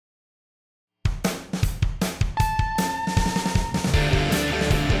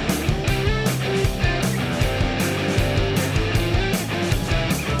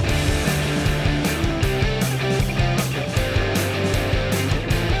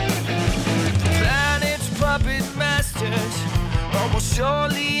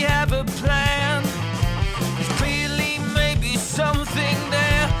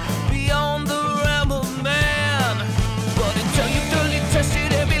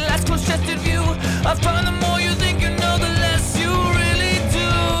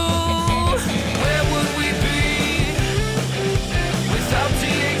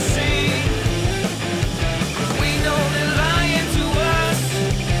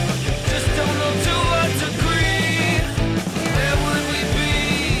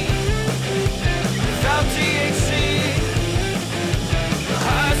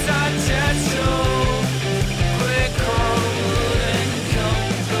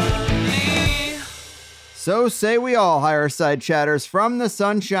So say we all, Higher Side Chatters. From the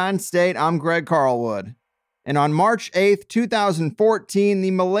Sunshine State, I'm Greg Carlwood. And on March 8th, 2014, the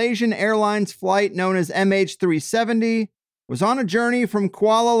Malaysian Airlines flight known as MH370 was on a journey from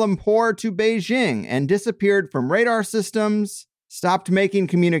Kuala Lumpur to Beijing and disappeared from radar systems, stopped making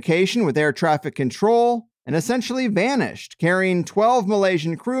communication with air traffic control, and essentially vanished, carrying 12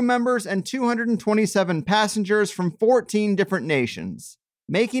 Malaysian crew members and 227 passengers from 14 different nations,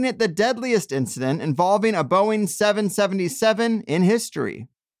 making it the deadliest incident involving a Boeing 777 in history.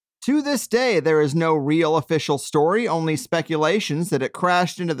 To this day, there is no real official story, only speculations that it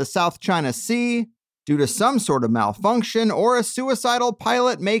crashed into the South China Sea due to some sort of malfunction or a suicidal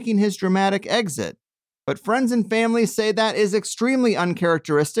pilot making his dramatic exit. But friends and family say that is extremely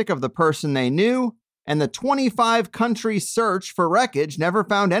uncharacteristic of the person they knew, and the 25-country search for wreckage never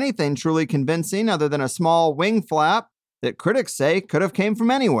found anything truly convincing other than a small wing flap that critics say could have came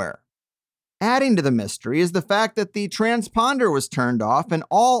from anywhere. Adding to the mystery is the fact that the transponder was turned off and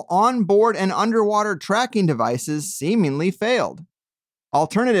all onboard and underwater tracking devices seemingly failed.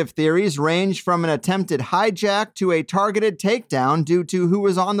 Alternative theories range from an attempted hijack to a targeted takedown due to who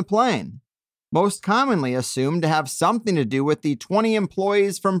was on the plane, most commonly assumed to have something to do with the 20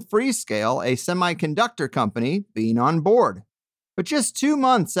 employees from Freescale, a semiconductor company, being on board. But just 2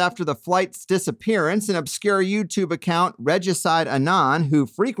 months after the flight's disappearance, an obscure YouTube account, Regicide Anon, who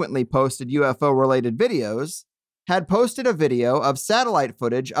frequently posted UFO-related videos, had posted a video of satellite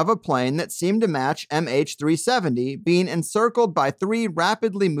footage of a plane that seemed to match MH370 being encircled by 3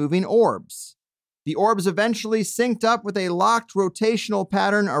 rapidly moving orbs. The orbs eventually synced up with a locked rotational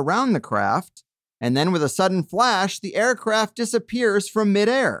pattern around the craft, and then with a sudden flash, the aircraft disappears from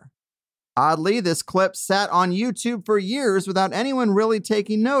midair. Oddly, this clip sat on YouTube for years without anyone really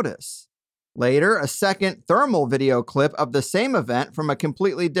taking notice. Later, a second thermal video clip of the same event from a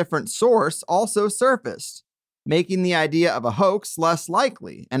completely different source also surfaced, making the idea of a hoax less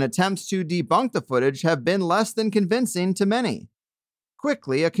likely, and attempts to debunk the footage have been less than convincing to many.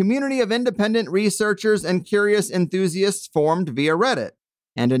 Quickly, a community of independent researchers and curious enthusiasts formed via Reddit,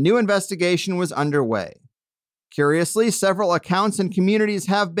 and a new investigation was underway. Curiously, several accounts and communities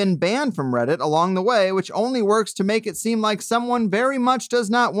have been banned from Reddit along the way, which only works to make it seem like someone very much does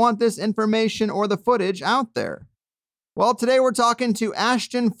not want this information or the footage out there. Well, today we're talking to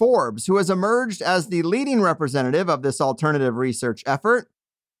Ashton Forbes, who has emerged as the leading representative of this alternative research effort.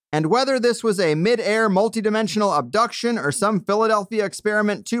 And whether this was a mid-air multidimensional abduction or some Philadelphia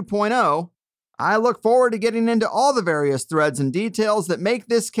experiment 2.0, I look forward to getting into all the various threads and details that make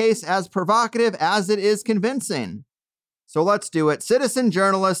this case as provocative as it is convincing. So let's do it. Citizen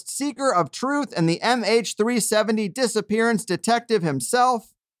journalist, seeker of truth, and the MH370 disappearance detective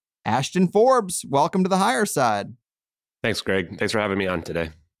himself, Ashton Forbes. Welcome to the Higher Side. Thanks, Greg. Thanks for having me on today.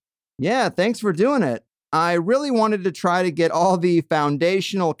 Yeah, thanks for doing it. I really wanted to try to get all the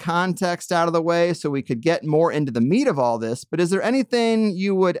foundational context out of the way so we could get more into the meat of all this, but is there anything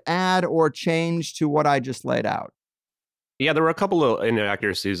you would add or change to what I just laid out? Yeah, there were a couple of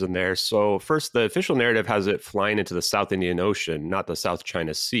inaccuracies in there. So first, the official narrative has it flying into the South Indian Ocean, not the South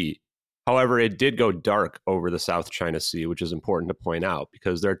China Sea. However, it did go dark over the South China Sea, which is important to point out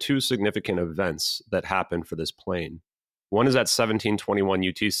because there are 2 significant events that happened for this plane. One is at 1721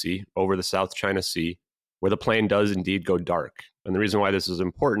 UTC over the South China Sea, where the plane does indeed go dark. And the reason why this is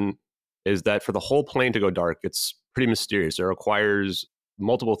important is that for the whole plane to go dark, it's pretty mysterious. It requires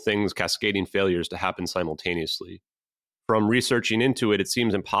multiple things, cascading failures to happen simultaneously. From researching into it, it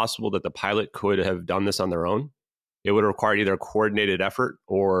seems impossible that the pilot could have done this on their own. It would require either a coordinated effort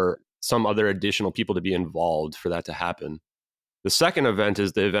or some other additional people to be involved for that to happen. The second event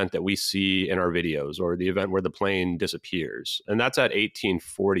is the event that we see in our videos, or the event where the plane disappears. And that's at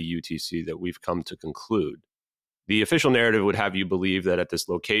 1840 UTC that we've come to conclude. The official narrative would have you believe that at this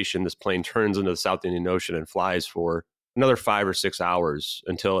location, this plane turns into the South Indian Ocean and flies for another 5 or 6 hours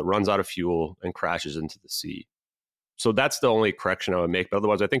until it runs out of fuel and crashes into the sea. So that's the only correction I would make. But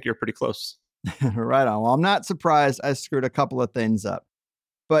otherwise, I think you're pretty close. Right on. Well, I'm not surprised I screwed a couple of things up.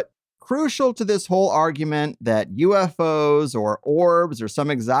 But crucial to this whole argument that UFOs or orbs or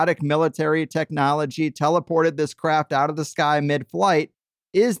some exotic military technology teleported this craft out of the sky mid-flight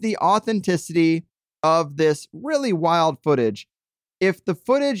is the authenticity of this really wild footage. If the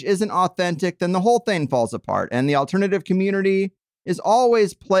footage isn't authentic, then the whole thing falls apart, and the alternative community is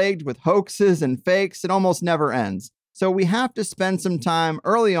always plagued with hoaxes and fakes. It almost never ends. So we have to spend some time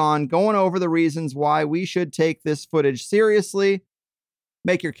early on going over the reasons why we should take this footage seriously.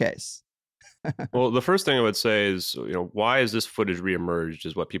 Make your case. Well, the first thing I would say is, why is this footage reemerged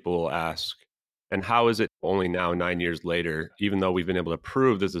is what people will ask. And how is it only now, 9 years later, even though we've been able to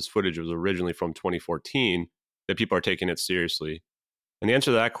prove that this footage was originally from 2014, that people are taking it seriously? And the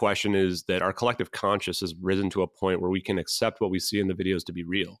answer to that question is that our collective conscious has risen to a point where we can accept what we see in the videos to be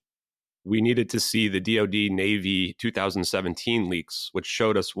real. We needed to see the DoD Navy 2017 leaks, which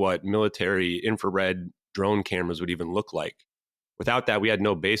showed us what military infrared drone cameras would even look like. Without that, we had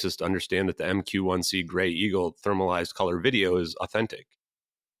no basis to understand that the MQ-1C Gray Eagle thermalized color video is authentic.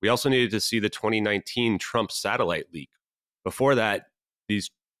 We also needed to see the 2019 Trump satellite leak. Before that,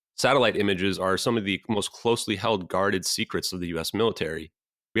 these satellite images are some of the most closely held guarded secrets of the US military.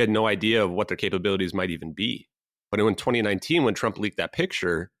 We had no idea of what their capabilities might even be. But in 2019, when Trump leaked that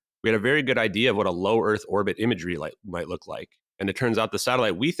picture, we had a very good idea of what a low Earth orbit imagery might look like. And it turns out the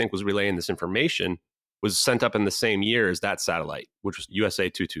satellite we think was relaying this information was sent up in the same year as that satellite, which was USA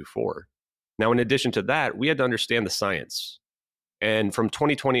 224. Now, in addition to that, we had to understand the science. And from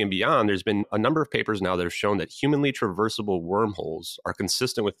 2020 and beyond, there's been a number of papers now that have shown that humanly traversable wormholes are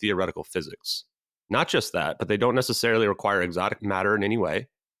consistent with theoretical physics. Not just that, but they don't necessarily require exotic matter in any way,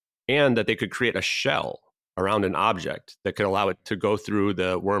 and that they could create a shell around an object that could allow it to go through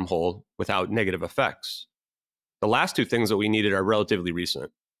the wormhole without negative effects. The last two things that we needed are relatively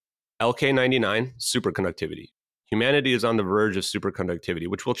recent. LK99, superconductivity. Humanity is on the verge of superconductivity,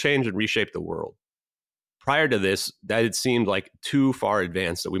 which will change and reshape the world. Prior to this, that had seemed like too far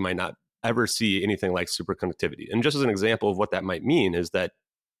advanced that we might not ever see anything like superconductivity. And just as an example of what that might mean is that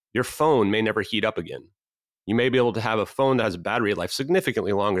your phone may never heat up again. You may be able to have a phone that has a battery life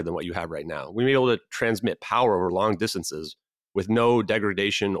significantly longer than what you have right now. We may be able to transmit power over long distances with no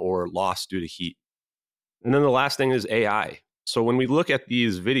degradation or loss due to heat. And then the last thing is AI. So when we look at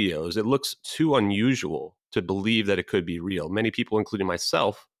these videos, it looks too unusual to believe that it could be real. Many people, including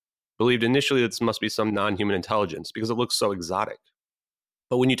myself, believed initially that this must be some non-human intelligence because it looks so exotic.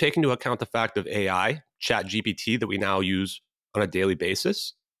 But when you take into account the fact of AI, ChatGPT, that we now use on a daily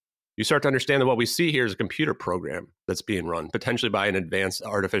basis, you start to understand that what we see here is a computer program that's being run, potentially by an advanced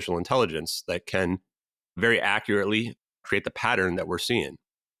artificial intelligence that can very accurately create the pattern that we're seeing.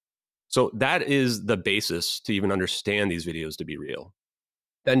 So that is the basis to even understand these videos to be real.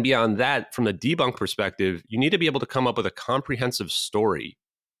 Then beyond that, from the debunk perspective, you need to be able to come up with a comprehensive story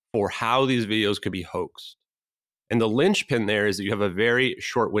for how these videos could be hoaxed. And the linchpin there is that you have a very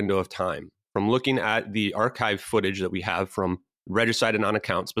short window of time from looking at the archive footage that we have from regicide and on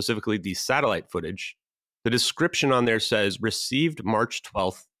account, specifically the satellite footage. The description on there says received March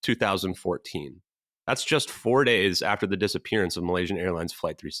 12th, 2014. That's just 4 days after the disappearance of Malaysian Airlines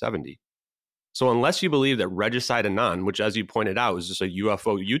Flight 370. So unless you believe that Regicide Anon, which as you pointed out was just a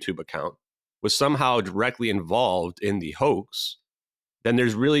UFO YouTube account, was somehow directly involved in the hoax, then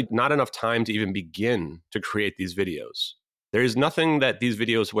there's really not enough time to even begin to create these videos. There is nothing that these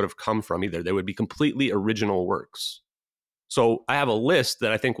videos would have come from either. They would be completely original works. So I have a list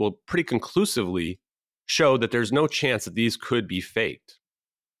that I think will pretty conclusively show that there's no chance that these could be faked.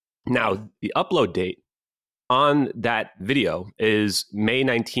 Now, the upload date on that video is May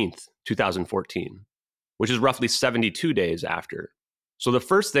 19th, 2014, which is roughly 72 days after. So the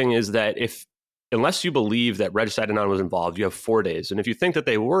first thing is that unless you believe that Regicide Anon was involved, you have 4 days. And if you think that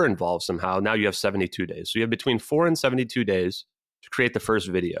they were involved somehow, now you have 72 days. So you have between 4 and 72 days to create the first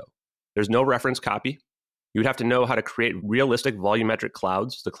video. There's no reference copy. You would have to know how to create realistic volumetric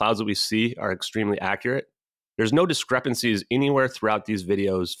clouds. The clouds that we see are extremely accurate. There's no discrepancies anywhere throughout these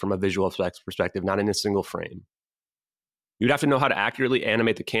videos from a visual effects perspective, not in a single frame. You'd have to know how to accurately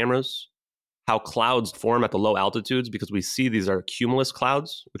animate the cameras, how clouds form at the low altitudes, because we see these are cumulus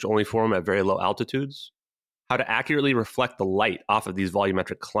clouds, which only form at very low altitudes, how to accurately reflect the light off of these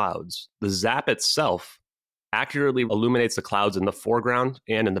volumetric clouds. The zap itself accurately illuminates the clouds in the foreground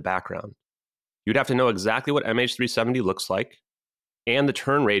and in the background. You'd have to know exactly what MH370 looks like and the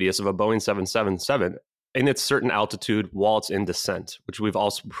turn radius of a Boeing 777 in its certain altitude while it's in descent, which we've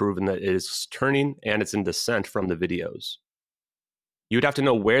also proven that it is turning and it's in descent from the videos. You'd have to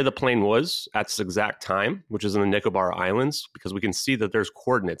know where the plane was at this exact time, which is in the Nicobar Islands, because we can see that there's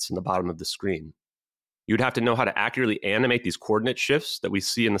coordinates in the bottom of the screen. You'd have to know how to accurately animate these coordinate shifts that we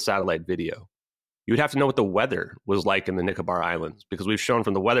see in the satellite video. You'd have to know what the weather was like in the Nicobar Islands, because we've shown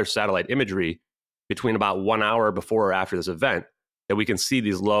from the weather satellite imagery between about 1 hour before or after this event that we can see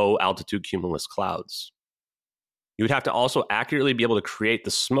these low altitude cumulus clouds. You would have to also accurately be able to create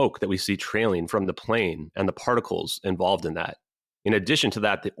the smoke that we see trailing from the plane and the particles involved in that. In addition to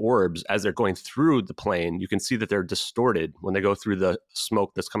that, the orbs, as they're going through the plane, you can see that they're distorted when they go through the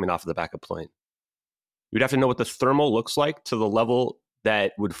smoke that's coming off of the back of the plane. You'd have to know what the thermal looks like to the level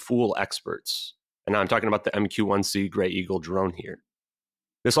that would fool experts. And now I'm talking about the MQ-1C Gray Eagle drone here.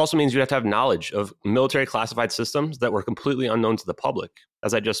 This also means you have to have knowledge of military classified systems that were completely unknown to the public.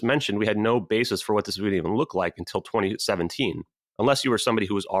 As I just mentioned, we had no basis for what this would even look like until 2017, unless you were somebody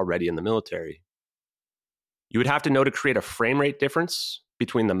who was already in the military. You would have to know to create a frame rate difference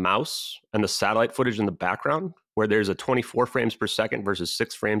between the mouse and the satellite footage in the background, where there's a 24 frames per second versus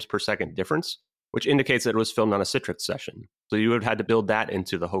 6 frames per second difference, which indicates that it was filmed on a Citrix session. So you would have had to build that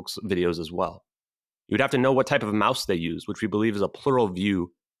into the hoax videos as well. You would have to know what type of mouse they use, which we believe is a plural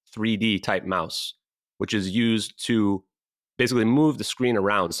view 3D type mouse, which is used to basically move the screen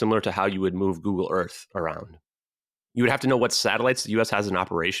around, similar to how you would move Google Earth around. You would have to know what satellites the US has in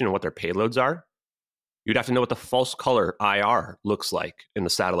operation and what their payloads are. You'd have to know what the false color IR looks like in the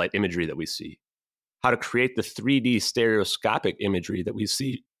satellite imagery that we see, how to create the 3D stereoscopic imagery that we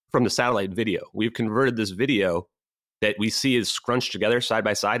see from the satellite video. We've converted this video that we see is scrunched together side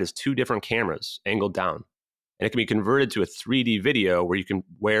by side as 2 different cameras angled down. And it can be converted to a 3D video where you can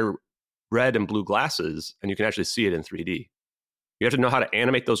wear red and blue glasses and you can actually see it in 3D. You have to know how to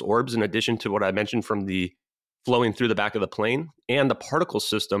animate those orbs in addition to what I mentioned from the flowing through the back of the plane and the particle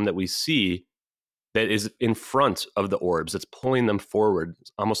system that we see that is in front of the orbs that's pulling them forward,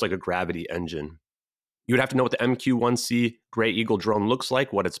 almost like a gravity engine. You would have to know what the MQ-1C Gray Eagle drone looks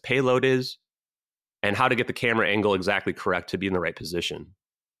like, what its payload is, and how to get the camera angle exactly correct to be in the right position.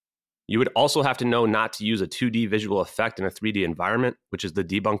 You would also have to know not to use a 2D visual effect in a 3D environment, which is the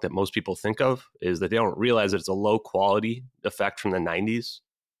debunk that most people think of, is that they don't realize that it's a low quality effect from the 90s.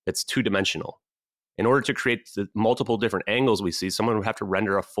 It's 2-dimensional. In order to create the multiple different angles we see, someone would have to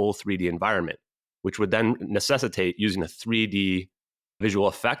render a full 3D environment, which would then necessitate using a 3D visual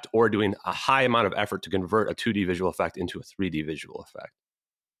effect or doing a high amount of effort to convert a 2D visual effect into a 3D visual effect.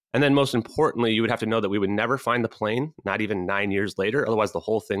 And then most importantly, you would have to know that we would never find the plane, not even 9 years later. Otherwise, the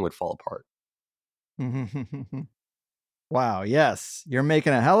whole thing would fall apart. Wow, yes. You're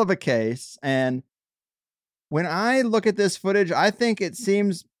making a hell of a case. And when I look at this footage, I think it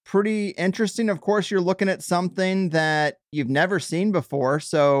seems pretty interesting. Of course, you're looking at something that you've never seen before.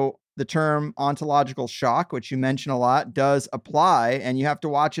 So the term ontological shock, which you mention a lot, does apply. And you have to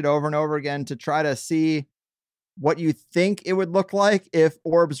watch it over and over again to try to see what you think it would look like if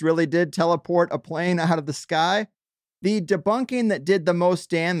orbs really did teleport a plane out of the sky. The debunking that did the most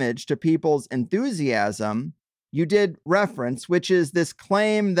damage to people's enthusiasm, you did reference, which is this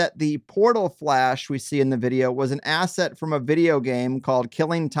claim that the portal flash we see in the video was an asset from a video game called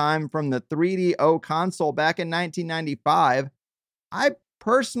Killing Time from the 3DO console back in 1995. I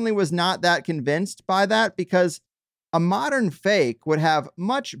personally was not that convinced by that because a modern fake would have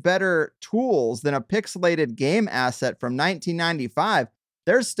much better tools than a pixelated game asset from 1995.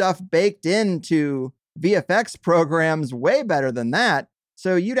 There's stuff baked into VFX programs way better than that.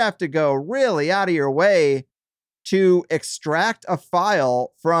 So you'd have to go really out of your way to extract a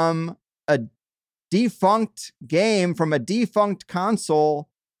file from a defunct game from a defunct console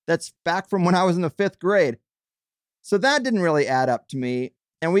that's back from when I was in the 5th grade. So that didn't really add up to me.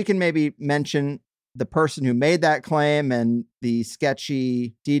 And we can maybe mention the person who made that claim and the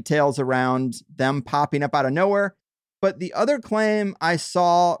sketchy details around them popping up out of nowhere. But the other claim I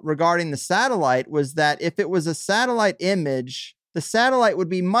saw regarding the satellite was that if it was a satellite image, the satellite would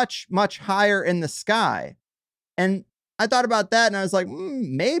be much, much higher in the sky. And I thought about that and I was like,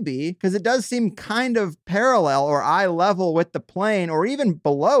 maybe, because it does seem kind of parallel or eye level with the plane or even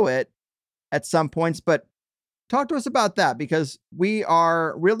below it at some points. But talk to us about that, because we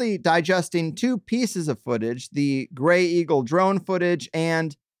are really digesting 2 pieces of footage, the Gray Eagle drone footage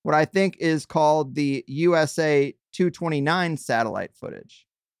and what I think is called the USA 229 satellite footage.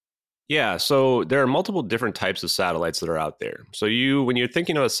 Yeah, so there are multiple different types of satellites that are out there. So when you're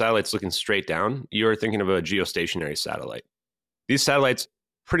thinking of a satellite looking straight down, you're thinking of a geostationary satellite. These satellites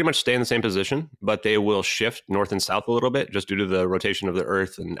pretty much stay in the same position, but they will shift north and south a little bit just due to the rotation of the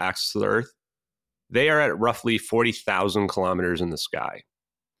Earth and axis of the Earth. They are at roughly 40,000 kilometers in the sky,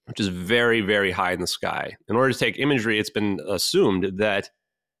 which is very, very high in the sky. In order to take imagery, it's been assumed that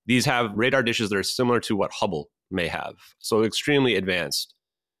these have radar dishes that are similar to what Hubble may have, so extremely advanced.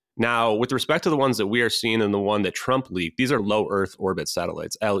 Now, with respect to the ones that we are seeing and the one that Trump leaked, these are low Earth orbit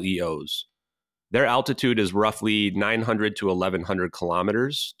satellites, LEOs. Their altitude is roughly 900 to 1,100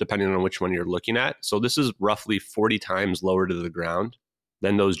 kilometers, depending on which one you're looking at. So this is roughly 40 times lower to the ground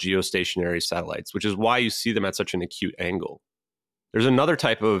than those geostationary satellites, which is why you see them at such an acute angle. There's another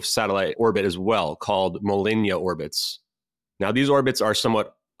type of satellite orbit as well called Molniya orbits. Now, these orbits are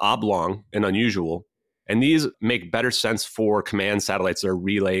somewhat oblong and unusual, and these make better sense for command satellites that are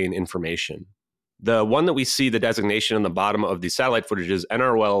relaying information. The one that we see the designation on the bottom of the satellite footage is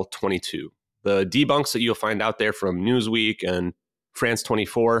NRL 22. The debunks that you'll find out there from Newsweek and France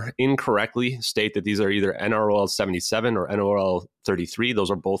 24 incorrectly state that these are either NROL 77 or NROL 33.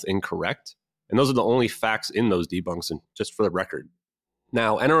 Those are both incorrect. And those are the only facts in those debunks, and just for the record.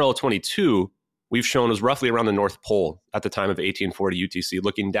 Now, NRL 22, we've shown was roughly around the North Pole at the time of 1840 UTC,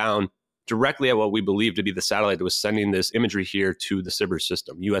 looking down directly at what we believe to be the satellite that was sending this imagery here to the Sibers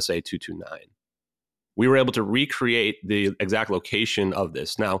system, USA 229. We were able to recreate the exact location of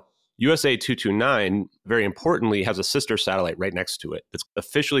this. Now, USA 229, very importantly, has a sister satellite right next to it. It's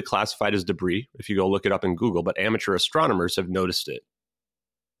officially classified as debris if you go look it up in Google, but amateur astronomers have noticed it.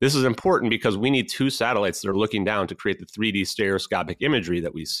 This is important because we need two satellites that are looking down to create the 3D stereoscopic imagery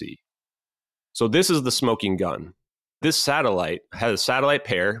that we see. So this is the smoking gun. This satellite has a satellite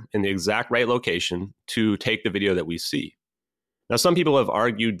pair in the exact right location to take the video that we see. Now, some people have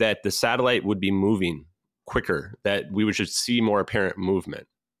argued that the satellite would be moving quicker, that we should see more apparent movement.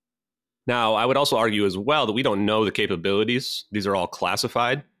 Now, I would also argue as well that we don't know the capabilities. These are all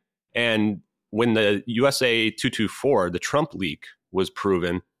classified. And when the USA 224, the Trump leak, was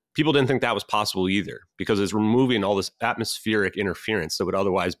proven, people didn't think that was possible either because it's removing all this atmospheric interference that would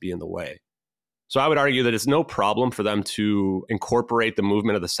otherwise be in the way. So I would argue that it's no problem for them to incorporate the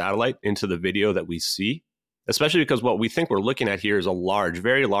movement of the satellite into the video that we see, especially because what we think we're looking at here is a large,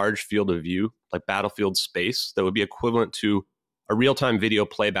 very large field of view, like battlefield space, that would be equivalent to a real-time video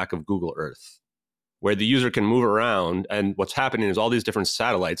playback of Google Earth, where the user can move around. And what's happening is all these different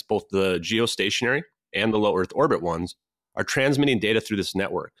satellites, both the geostationary and the low Earth orbit ones, are transmitting data through this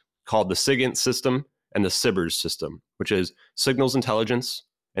network called the SIGINT system and the Sibers system, which is Signals Intelligence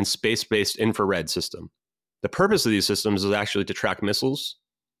and Space-Based Infrared System. The purpose of these systems is actually to track missiles,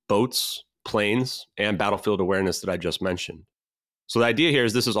 boats, planes, and battlefield awareness that I just mentioned. So the idea here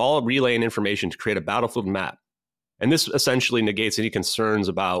is this is all relaying information to create a battlefield map. And this essentially negates any concerns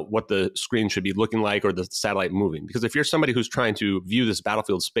about what the screen should be looking like or the satellite moving. Because if you're somebody who's trying to view this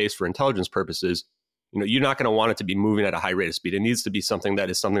battlefield space for intelligence purposes, you're not going to want it to be moving at a high rate of speed. It needs to be something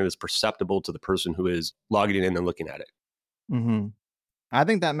that's perceptible to the person who is logging in and looking at it. Mm-hmm. I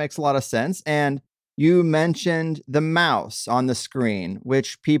think that makes a lot of sense. And you mentioned the mouse on the screen,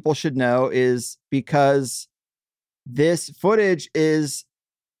 which people should know is because this footage is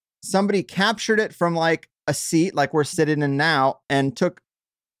somebody captured it from like a seat, like we're sitting in now, and took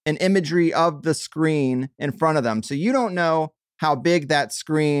an imagery of the screen in front of them. So you don't know how big that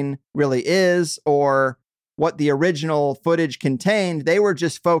screen really is or what the original footage contained. They were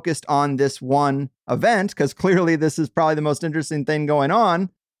just focused on this one event because clearly this is probably the most interesting thing going on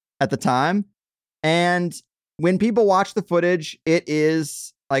at the time. And when people watch the footage, it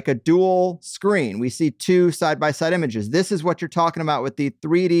is like a dual screen. We see two side-by-side images. This is what you're talking about with the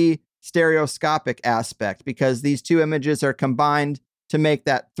 3D stereoscopic aspect, because these two images are combined to make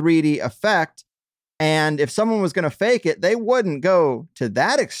that 3D effect. And if someone was going to fake it, they wouldn't go to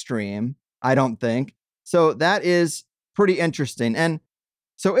that extreme, I don't think. So that is pretty interesting. And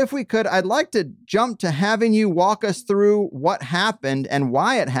so if we could, I'd like to jump to having you walk us through what happened and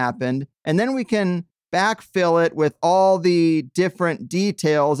why it happened. And then we can backfill it with all the different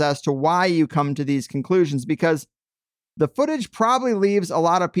details as to why you come to these conclusions, because the footage probably leaves a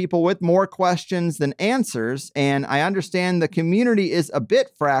lot of people with more questions than answers, and I understand the community is a bit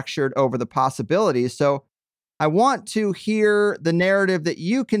fractured over the possibilities, so I want to hear the narrative that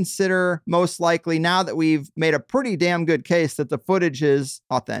you consider most likely now that we've made a pretty damn good case that the footage is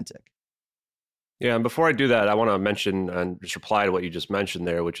authentic. Yeah, and before I do that, I want to mention and just reply to what you just mentioned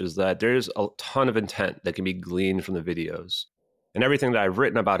there, which is that there's a ton of intent that can be gleaned from the videos. And everything that I've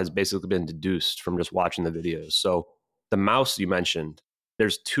written about has basically been deduced from just watching the videos. So the mouse you mentioned,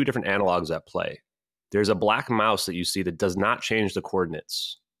 there's two different analogs at play. There's a black mouse that you see that does not change the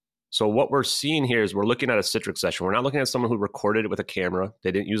coordinates. So what we're seeing here is we're looking at a Citrix session. We're not looking at someone who recorded it with a camera.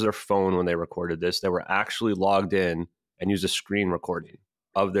 They didn't use their phone when they recorded this. They were actually logged in and used a screen recording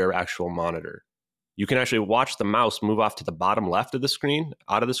of their actual monitor. You can actually watch the mouse move off to the bottom left of the screen,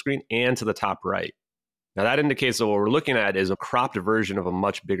 out of the screen, and to the top right. Now that indicates that what we're looking at is a cropped version of a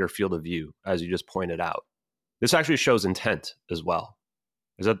much bigger field of view, as you just pointed out. This actually shows intent as well.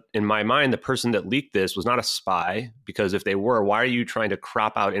 In my mind, the person that leaked this was not a spy, because if they were, why are you trying to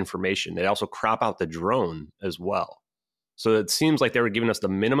crop out information? They also crop out the drone as well. So it seems like they were giving us the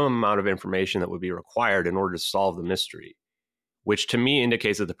minimum amount of information that would be required in order to solve the mystery, which to me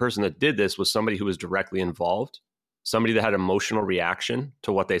indicates that the person that did this was somebody who was directly involved, somebody that had emotional reaction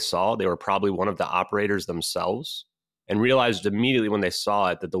to what they saw. They were probably one of the operators themselves and realized immediately when they saw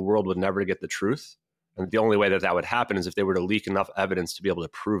it that the world would never get the truth. And the only way that that would happen is if they were to leak enough evidence to be able to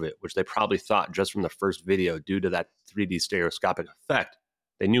prove it, which they probably thought just from the first video, due to that 3D stereoscopic effect,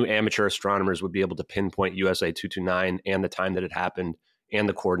 They knew amateur astronomers would be able to pinpoint USA 229 and the time that it happened and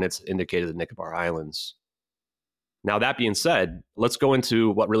the coordinates indicated the Nicobar Islands. Now, that being said, let's go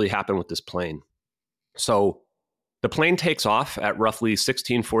into what really happened with this plane. So the plane takes off at roughly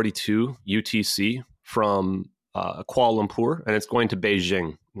 1642 UTC from Kuala Lumpur, and it's going to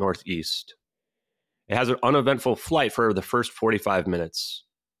Beijing, northeast. It has an uneventful flight for the first 45 minutes.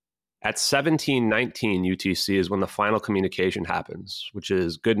 At 1719 UTC is when the final communication happens, which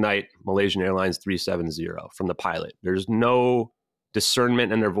is good night, Malaysian Airlines 370 from the pilot. There's no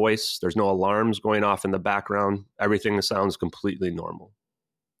discernment in their voice. There's no alarms going off in the background. Everything sounds completely normal.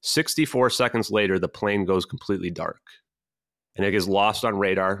 64 seconds later, the plane goes completely dark and it gets lost on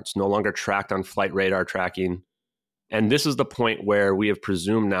radar. It's no longer tracked on flight radar tracking. And this is the point where we have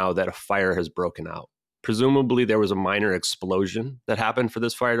presumed now that a fire has broken out. Presumably, there was a minor explosion that happened for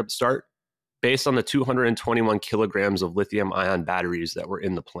this fire to start based on the 221 kilograms of lithium-ion batteries that were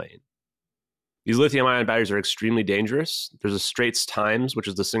in the plane. These lithium-ion batteries are extremely dangerous. There's a Straits Times, which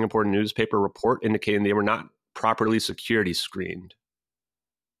is the Singapore newspaper report, indicating they were not properly security screened.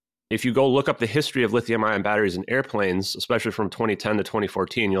 If you go look up the history of lithium-ion batteries in airplanes, especially from 2010 to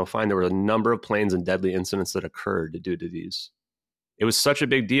 2014, you'll find there were a number of planes and deadly incidents that occurred due to these. It was such a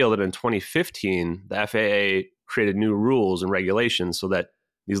big deal that in 2015, the FAA created new rules and regulations so that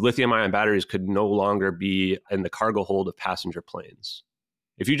these lithium-ion batteries could no longer be in the cargo hold of passenger planes.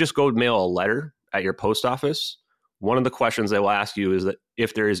 If you just go mail a letter at your post office, one of the questions they will ask you is that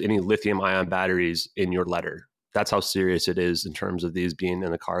if there is any lithium-ion batteries in your letter. That's how serious it is in terms of these being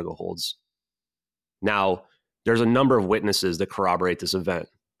in the cargo holds. Now, there's a number of witnesses that corroborate this event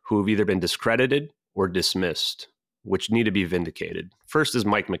who have either been discredited or dismissed, which need to be vindicated. First is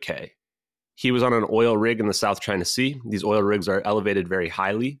Mike McKay. He was on an oil rig in the South China Sea. These oil rigs are elevated very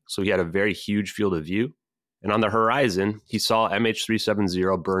highly, so he had a very huge field of view. And on the horizon, he saw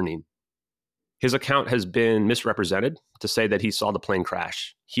MH370 burning. His account has been misrepresented to say that he saw the plane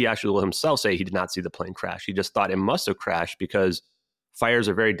crash. He actually will himself say he did not see the plane crash. He just thought it must have crashed because fires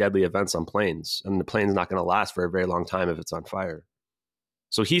are very deadly events on planes, and the plane's not going to last for a very long time if it's on fire.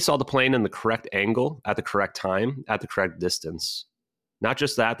 So he saw the plane in the correct angle, at the correct time, at the correct distance. Not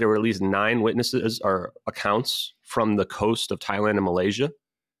just that, there were at least 9 witnesses or accounts from the coast of Thailand and Malaysia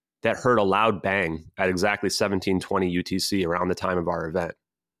that heard a loud bang at exactly 1720 UTC around the time of our event.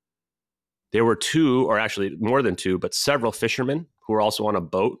 There were 2, or actually more than 2, but several fishermen who were also on a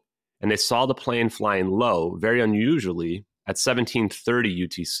boat, and they saw the plane flying low, very unusually, at 1730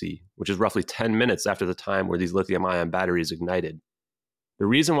 UTC, which is roughly 10 minutes after the time where these lithium-ion batteries ignited. The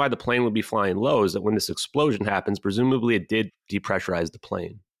reason why the plane would be flying low is that when this explosion happens, presumably it did depressurize the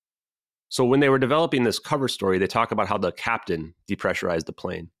plane. So when they were developing this cover story, they talk about how the captain depressurized the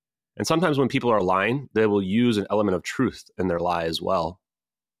plane. And sometimes when people are lying, they will use an element of truth in their lie as well.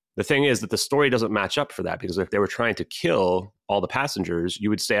 The thing is that the story doesn't match up for that, because if they were trying to kill all the passengers, you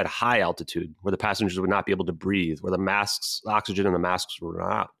would stay at a high altitude where the passengers would not be able to breathe, where the oxygen in the masks would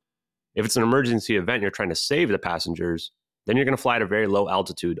run out. If it's an emergency event, you're trying to save the passengers, then you're going to fly at a very low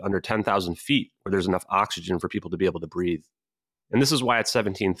altitude, under 10,000 feet, where there's enough oxygen for people to be able to breathe. And this is why at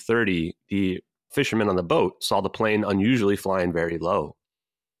 1730, the fishermen on the boat saw the plane unusually flying very low.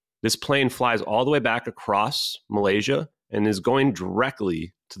 This plane flies all the way back across Malaysia and is going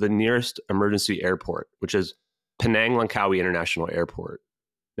directly to the nearest emergency airport, which is Penang Langkawi International Airport.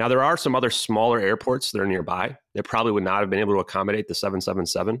 Now, there are some other smaller airports that are nearby that probably would not have been able to accommodate the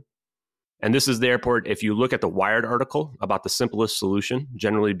 777. And this is the airport, if you look at the Wired article about the simplest solution,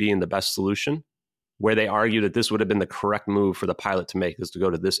 generally being the best solution, where they argue that this would have been the correct move for the pilot to make, is to go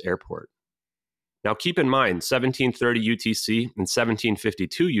to this airport. Now, keep in mind, 1730 UTC and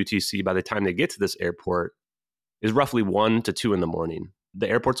 1752 UTC, by the time they get to this airport, is roughly 1 to 2 in the morning. The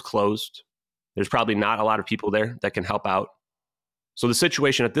airport's closed. There's probably not a lot of people there that can help out. So the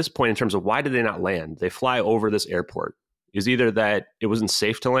situation at this point, in terms of why did they not land? They fly over this airport, is either that it wasn't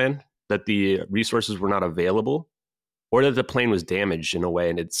safe to land, that the resources were not available, or that the plane was damaged in a way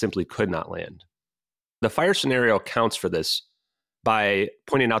and it simply could not land. The fire scenario accounts for this by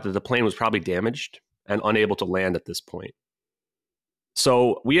pointing out that the plane was probably damaged and unable to land at this point.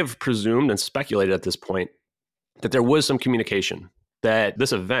 So we have presumed and speculated at this point that there was some communication, that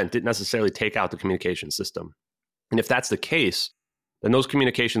this event didn't necessarily take out the communication system. And if that's the case, then those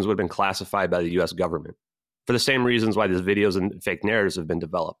communications would have been classified by the US government. For the same reasons why these videos and fake narratives have been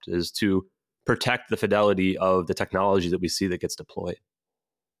developed, is to protect the fidelity of the technology that we see that gets deployed.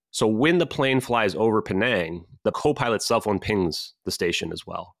 So when the plane flies over Penang, the co-pilot's cell phone pings the station as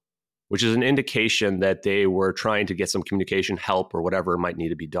well, which is an indication that they were trying to get some communication help or whatever might need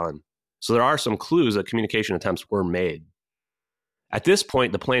to be done. So there are some clues that communication attempts were made. At this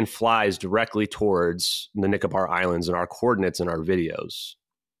point, the plane flies directly towards the Nicobar Islands and our coordinates in our videos.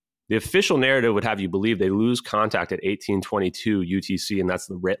 The official narrative would have you believe they lose contact at 1822 UTC, and that's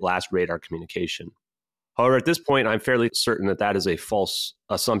the last radar communication. However, at this point, I'm fairly certain that that is a false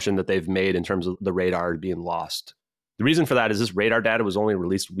assumption that they've made in terms of the radar being lost. The reason for that is this radar data was only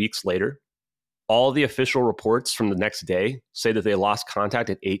released weeks later. All the official reports from the next day say that they lost contact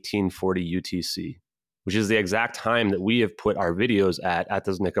at 1840 UTC, which is the exact time that we have put our videos at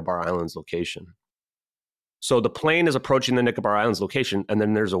this Nicobar Islands location. So the plane is approaching the Nicobar Islands location, and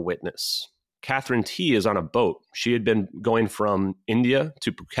then there's a witness. Catherine T is on a boat. She had been going from India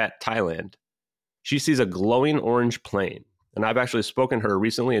to Phuket, Thailand. She sees a glowing orange plane, and I've actually spoken to her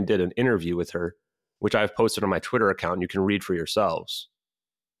recently and did an interview with her, which I've posted on my Twitter account, and you can read for yourselves.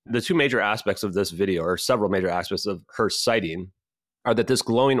 The two major aspects of this video, or several major aspects of her sighting, are that this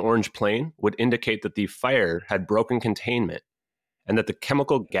glowing orange plane would indicate that the fire had broken containment and that the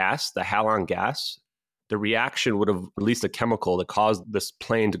chemical gas, the halon gas, the reaction would have released a chemical that caused this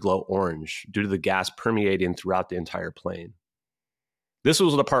plane to glow orange due to the gas permeating throughout the entire plane. This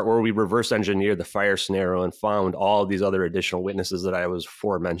was the part where we reverse engineered the fire scenario and found all of these other additional witnesses that I was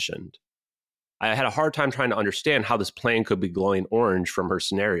aforementioned. I had a hard time trying to understand how this plane could be glowing orange from her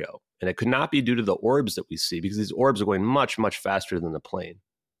scenario. And it could not be due to the orbs that we see, because these orbs are going much, much faster than the plane.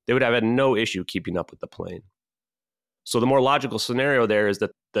 They would have had no issue keeping up with the plane. So the more logical scenario there is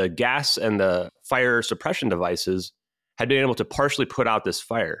that the gas and the fire suppression devices had been able to partially put out this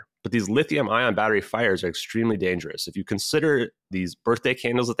fire. But these lithium-ion battery fires are extremely dangerous. If you consider these birthday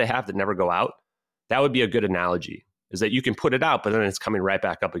candles that they have that never go out, that would be a good analogy, is that you can put it out, but then it's coming right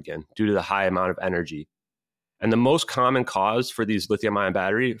back up again due to the high amount of energy. And the most common cause for these lithium-ion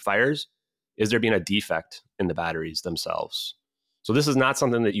battery fires is there being a defect in the batteries themselves. So this is not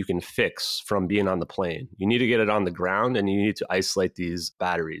something that you can fix from being on the plane. You need to get it on the ground, and you need to isolate these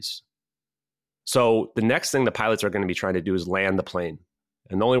batteries. So the next thing the pilots are going to be trying to do is land the plane.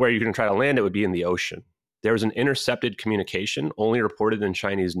 And the only way you're going to try to land it would be in the ocean. There was an intercepted communication only reported in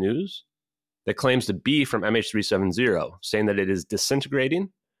Chinese news that claims to be from MH370, saying that it is disintegrating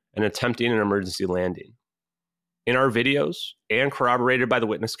and attempting an emergency landing. In our videos, and corroborated by the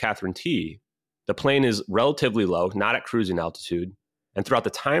witness Catherine T, the plane is relatively low, not at cruising altitude, and throughout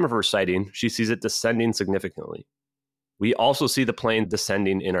the time of her sighting, she sees it descending significantly. We also see the plane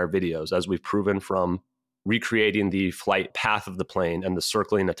descending in our videos, as we've proven from recreating the flight path of the plane and the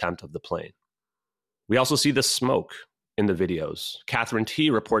circling attempt of the plane. We also see the smoke in the videos. Catherine T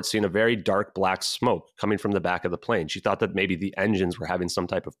reports seeing a very dark black smoke coming from the back of the plane. She thought that maybe the engines were having some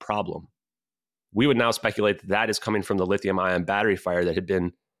type of problem. We would now speculate that that is coming from the lithium-ion battery fire that had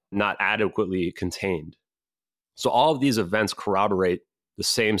been not adequately contained. So all of these events corroborate the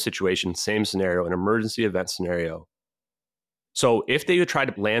same situation, same scenario, an emergency event scenario. So if they would try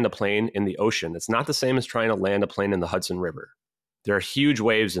to land a plane in the ocean, it's not the same as trying to land a plane in the Hudson River. There are huge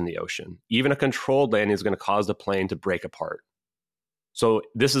waves in the ocean. Even a controlled landing is going to cause the plane to break apart. So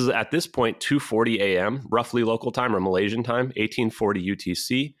this is at this point 2:40 a.m., roughly local time or Malaysian time, 1840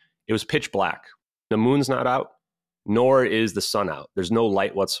 UTC. It was pitch black. The moon's not out, nor is the sun out. There's no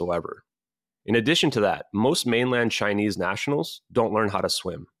light whatsoever. In addition to that, most mainland Chinese nationals don't learn how to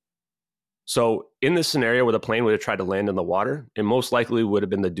swim. So in this scenario where the plane would have tried to land in the water, it most likely would have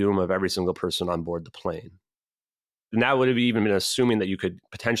been the doom of every single person on board the plane. And that would have even been assuming that you could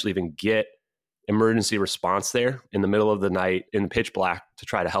potentially even get emergency response there in the middle of the night in pitch black to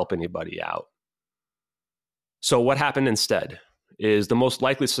try to help anybody out. So what happened instead is the most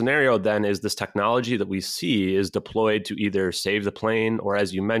likely scenario then is this technology that we see is deployed to either save the plane or,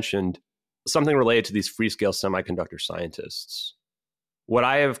 as you mentioned, something related to these Freescale semiconductor scientists. What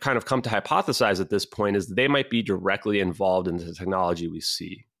I have kind of come to hypothesize at this point is they might be directly involved in the technology we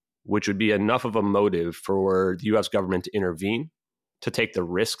see, which would be enough of a motive for the US government to intervene, to take the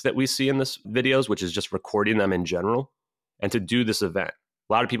risk that we see in this videos, which is just recording them in general, and to do this event.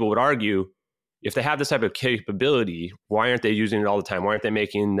 A lot of people would argue, if they have this type of capability, why aren't they using it all the time? Why aren't they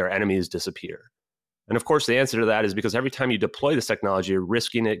making their enemies disappear? And of course, the answer to that is because every time you deploy this technology, you're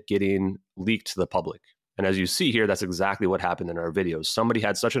risking it getting leaked to the public. And as you see here, that's exactly what happened in our videos. Somebody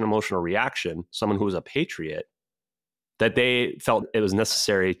had such an emotional reaction, someone who was a patriot, that they felt it was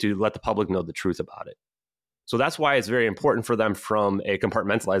necessary to let the public know the truth about it. So that's why it's very important for them from a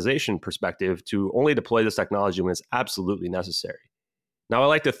compartmentalization perspective to only deploy this technology when it's absolutely necessary. Now, I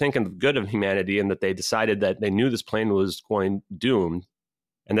like to think in the good of humanity and that they decided that they knew this plane was going doomed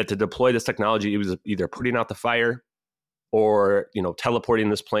and that to deploy this technology, it was either putting out the fire or, teleporting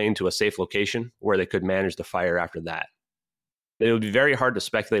this plane to a safe location where they could manage the fire after that. It would be very hard to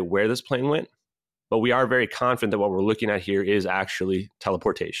speculate where this plane went, but we are very confident that what we're looking at here is actually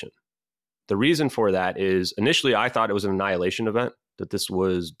teleportation. The reason for that is initially I thought it was an annihilation event, that this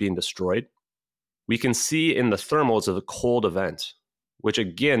was being destroyed. We can see in the thermals of a cold event, which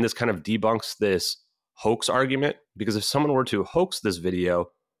again, this kind of debunks this hoax argument, because if someone were to hoax this video,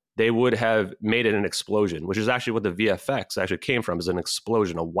 they would have made it an explosion, which is actually what the VFX actually came from, is an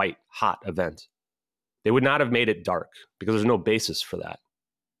explosion, a white, hot event. They would not have made it dark because there's no basis for that.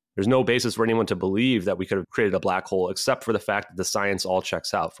 There's no basis for anyone to believe that we could have created a black hole, except for the fact that the science all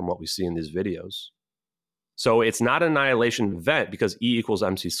checks out from what we see in these videos. So it's not an annihilation event because E equals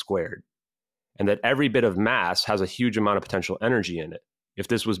mc squared, and that every bit of mass has a huge amount of potential energy in it. If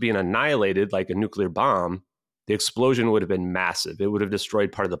this was being annihilated like a nuclear bomb, the explosion would have been massive. It would have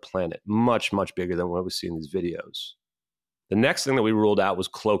destroyed part of the planet, much, much bigger than what we see in these videos. The next thing that we ruled out was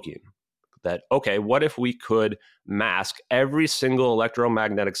cloaking. That, okay, what if we could mask every single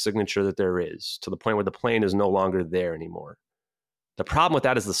electromagnetic signature that there is to the point where the plane is no longer there anymore? The problem with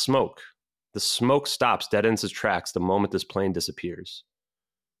that is the smoke. The smoke stops, dead ends its tracks the moment this plane disappears.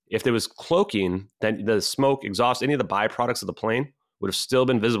 If there was cloaking, then the smoke, exhaust, any of the byproducts of the plane would have still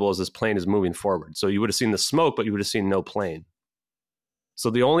been visible as this plane is moving forward. So you would have seen the smoke, but you would have seen no plane.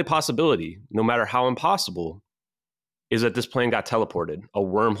 So the only possibility, no matter how impossible, is that this plane got teleported, a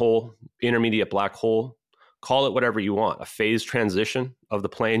wormhole, intermediate black hole, call it whatever you want, a phase transition of the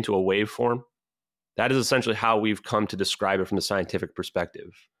plane to a waveform. That is essentially how we've come to describe it from the scientific perspective.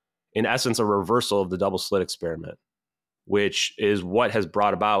 In essence, a reversal of the double slit experiment, which is what has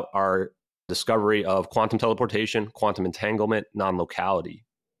brought about our discovery of quantum teleportation, quantum entanglement, non-locality.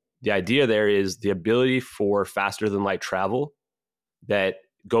 The idea there is the ability for faster than light travel that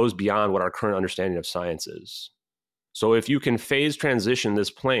goes beyond what our current understanding of science is. So if you can phase transition this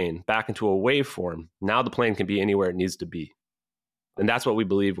plane back into a waveform, now the plane can be anywhere it needs to be. And that's what we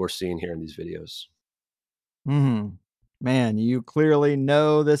believe we're seeing here in these videos. Man, you clearly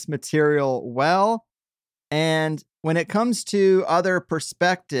know this material well. And when it comes to other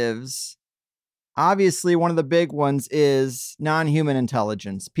perspectives, obviously one of the big ones is non-human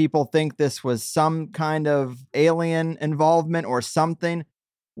intelligence. People think this was some kind of alien involvement or something,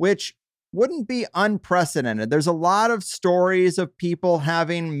 which wouldn't be unprecedented. There's a lot of stories of people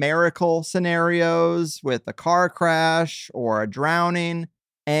having miracle scenarios with a car crash or a drowning,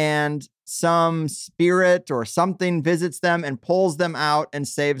 and some spirit or something visits them and pulls them out and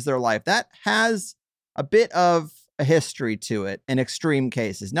saves their life. That has a bit of a history to it in extreme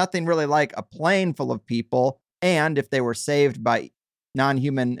cases. Nothing really like a plane full of people. And if they were saved by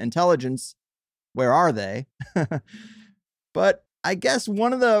non-human intelligence, where are they? But I guess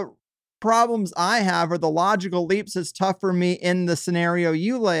one of the problems I have, or the logical leaps that's tough for me in the scenario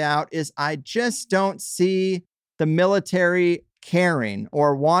you lay out, is I just don't see the military caring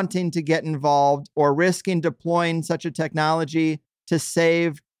or wanting to get involved or risking deploying such a technology to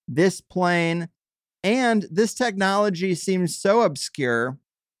save this plane. And this technology seems so obscure.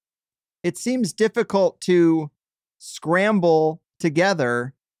 It seems difficult to scramble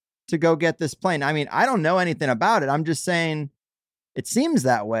together to go get this plane. I mean, I don't know anything about it. I'm just saying it seems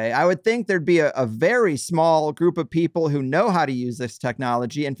that way. I would think there'd be a very small group of people who know how to use this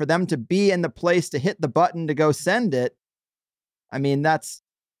technology, and for them to be in the place to hit the button to go send it, I mean, that's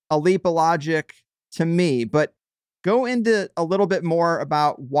a leap of logic to me. But go into a little bit more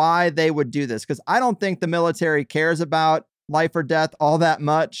about why they would do this, because I don't think the military cares about life or death all that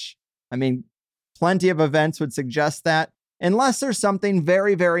much. I mean, plenty of events would suggest that, unless there's something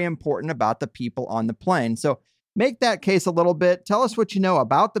very, very important about the people on the plane. So make that case a little bit. Tell us what you know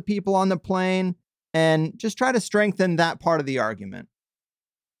about the people on the plane, and just try to strengthen that part of the argument.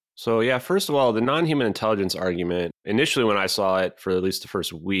 So yeah, first of all, the non-human intelligence argument, initially when I saw it for at least the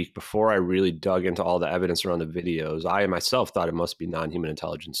first week, before I really dug into all the evidence around the videos, I myself thought it must be non-human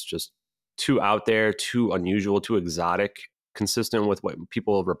intelligence, just too out there, too unusual, too exotic, consistent with what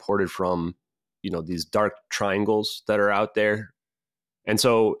people have reported from, these dark triangles that are out there. And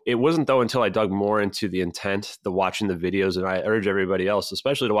so it wasn't though until I dug more into the intent, the watching the videos, and I urge everybody else,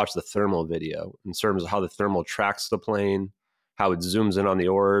 especially to watch the thermal video in terms of how the thermal tracks the plane, how it zooms in on the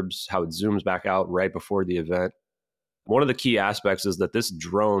orbs, how it zooms back out right before the event. One of the key aspects is that this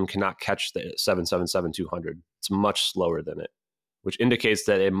drone cannot catch the 777-200. It's much slower than it, which indicates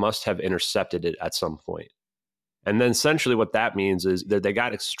that it must have intercepted it at some point. And then essentially what that means is that they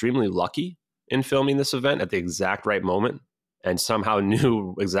got extremely lucky in filming this event at the exact right moment and somehow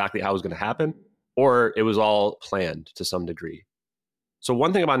knew exactly how it was going to happen, or it was all planned to some degree. So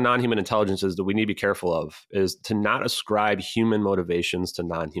one thing about non-human intelligence is that we need to be careful of is to not ascribe human motivations to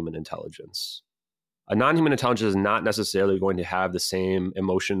non-human intelligence. a non-human intelligence is not necessarily going to have the same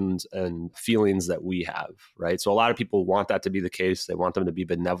emotions and feelings that we have, right? So a lot of people want that to be the case. They want them to be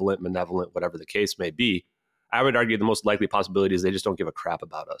benevolent, malevolent, whatever the case may be. I would argue the most likely possibility is they just don't give a crap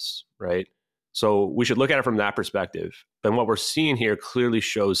about us, right? So we should look at it from that perspective. And what we're seeing here clearly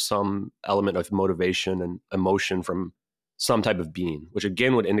shows some element of motivation and emotion from some type of being, which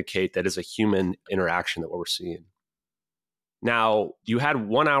again would indicate that it's a human interaction that what we're seeing. Now, you had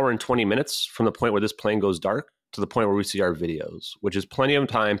 1 hour and 20 minutes from the point where this plane goes dark to the point where we see our videos, which is plenty of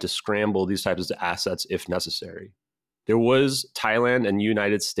time to scramble these types of assets if necessary. There was Thailand and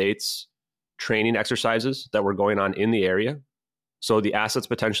United States training exercises that were going on in the area. So the assets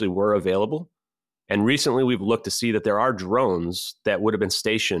potentially were available. And recently we've looked to see that there are drones that would have been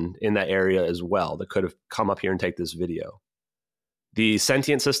stationed in that area as well that could have come up here and take this video. The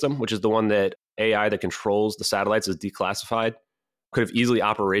sentient system, which is the one that AI that controls the satellites is declassified, could have easily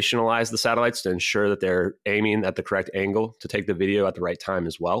operationalized the satellites to ensure that they're aiming at the correct angle to take the video at the right time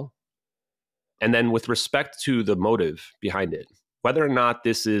as well. And then with respect to the motive behind it, whether or not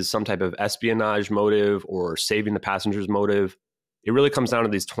this is some type of espionage motive or saving the passengers motive, it really comes down to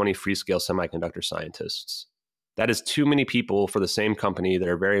these 20 Freescale semiconductor scientists. That is too many people for the same company that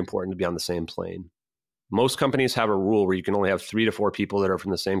are very important to be on the same plane. Most companies have a rule where you can only have 3 to 4 people that are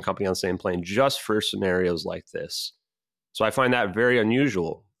from the same company on the same plane just for scenarios like this. So I find that very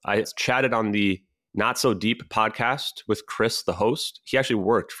unusual. I chatted on the Not So Deep podcast with Chris, the host. He actually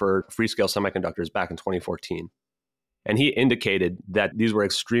worked for Freescale Semiconductors back in 2014. And he indicated that these were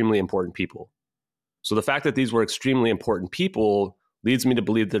extremely important people. So the fact that these were extremely important people leads me to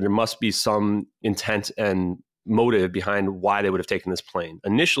believe that there must be some intent and motive behind why they would have taken this plane.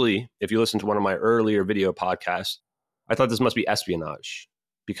 Initially, if you listen to one of my earlier video podcasts, I thought this must be espionage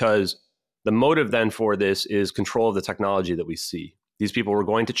because the motive then for this is control of the technology that we see. These people were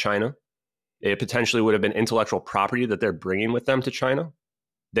going to China. It potentially would have been intellectual property that they're bringing with them to China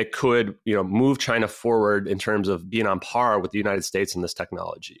that could, move China forward in terms of being on par with the United States in this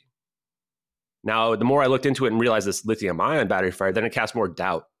technology. Now, the more I looked into it and realized this lithium-ion battery fire, then it casts more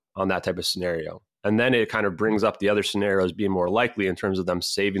doubt on that type of scenario. And then it kind of brings up the other scenarios being more likely in terms of them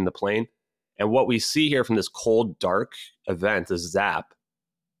saving the plane. And what we see here from this cold, dark event, this zap,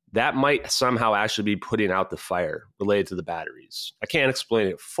 that might somehow actually be putting out the fire related to the batteries. I can't explain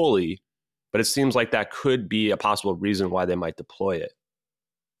it fully, but it seems like that could be a possible reason why they might deploy it.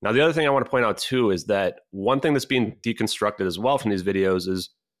 Now, the other thing I want to point out too is that one thing that's being deconstructed as well from these videos is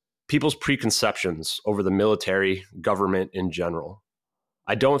people's preconceptions over the military, government in general.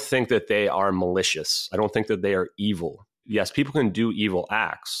 I don't think that they are malicious. I don't think that they are evil. Yes, people can do evil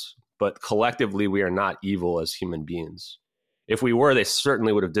acts, but collectively we are not evil as human beings. If we were, they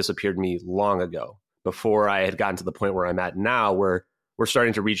certainly would have disappeared me long ago before I had gotten to the point where I'm at now, where we're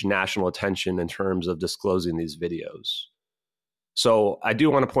starting to reach national attention in terms of disclosing these videos. So I do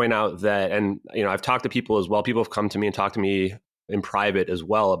want to point out that, and I've talked to people as well. People have come to me and talked to me in private as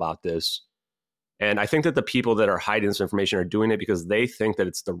well about this. And I think that the people that are hiding this information are doing it because they think that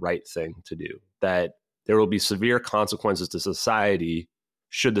it's the right thing to do, that there will be severe consequences to society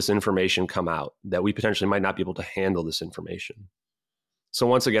should this information come out, that we potentially might not be able to handle this information. So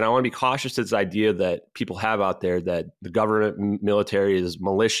once again, I want to be cautious to this idea that people have out there that the government military is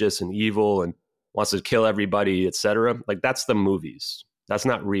malicious and evil and wants to kill everybody, et cetera. Like, that's the movies. That's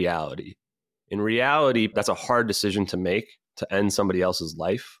not reality. In reality, that's a hard decision to make to end somebody else's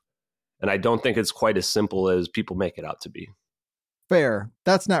life. And I don't think it's quite as simple as people make it out to be. Fair.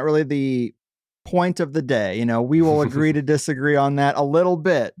 That's not really the point of the day. We will agree to disagree on that a little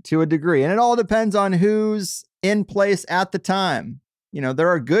bit to a degree. And it all depends on who's in place at the time. There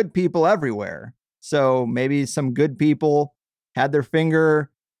are good people everywhere. So maybe some good people had their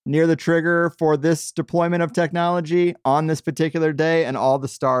finger near the trigger for this deployment of technology on this particular day and all the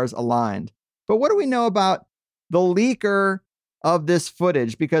stars aligned. But what do we know about the leaker of this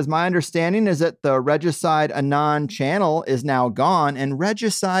footage? Because my understanding is that the Regicide Anon channel is now gone, and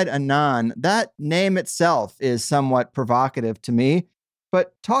Regicide Anon, that name itself is somewhat provocative to me.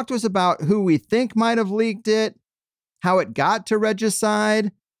 But talk to us about who we think might have leaked it, how it got to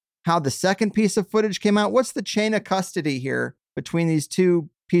Regicide, how the second piece of footage came out. What's the chain of custody here between these two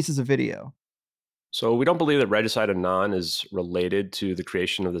pieces of video? So we don't believe that Regicide Anon is related to the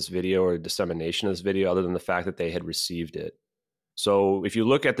creation of this video or dissemination of this video, other than the fact that they had received it. So if you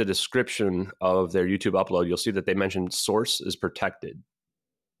look at the description of their YouTube upload, you'll see that they mentioned source is protected.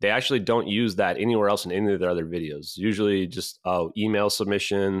 They actually don't use that anywhere else in any of their other videos, usually just email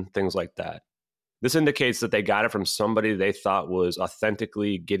submission, things like that. This indicates that they got it from somebody they thought was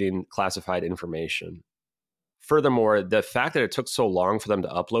authentically getting classified information. Furthermore, the fact that it took so long for them to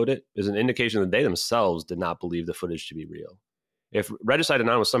upload it is an indication that they themselves did not believe the footage to be real. If Regicide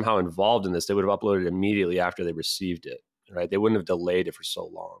Anon was somehow involved in this, they would have uploaded it immediately after they received it, right? They wouldn't have delayed it for so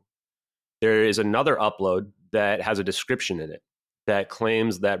long. There is another upload that has a description in it that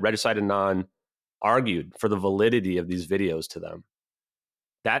claims that Regicide Anon argued for the validity of these videos to them.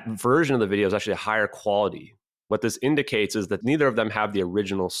 That version of the video is actually a higher quality. What this indicates is that neither of them have the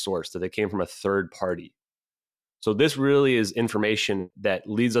original source, that they came from a third party. So this really is information that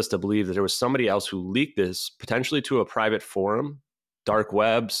leads us to believe that there was somebody else who leaked this, potentially to a private forum, dark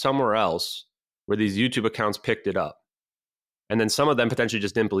web, somewhere else, where these YouTube accounts picked it up. And then some of them potentially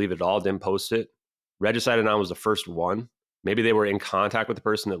just didn't believe it at all, didn't post it. Regicide Anon was the first one. Maybe they were in contact with the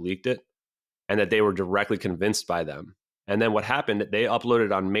person that leaked it and that they were directly convinced by them. And then what happened, they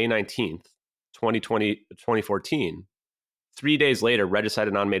uploaded on May 19th, 2014. 3 days later, Regicide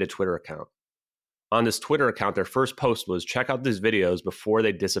Anon made a Twitter account. On this Twitter account, their first post was, check out these videos before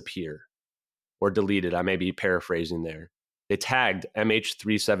they disappear or deleted. I may be paraphrasing there. They tagged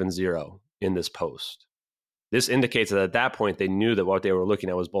MH370 in this post. This indicates that at that point, they knew that what they were looking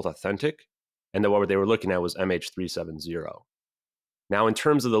at was both authentic and that what they were looking at was MH370. Now, in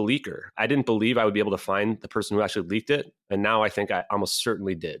terms of the leaker, I didn't believe I would be able to find the person who actually leaked it. And now I think I almost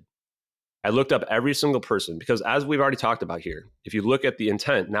certainly did. I looked up every single person because, as we've already talked about here, if you look at the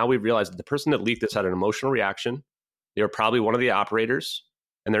intent, now we've realized that the person that leaked this had an emotional reaction. They were probably one of the operators,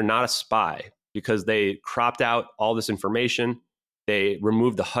 and they're not a spy because they cropped out all this information. They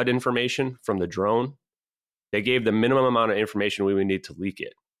removed the HUD information from the drone. They gave the minimum amount of information we would need to leak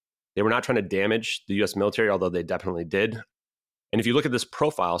it. They were not trying to damage the US military, although they definitely did. And if you look at this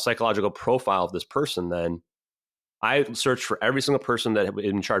profile, psychological profile of this person, then I searched for every single person that had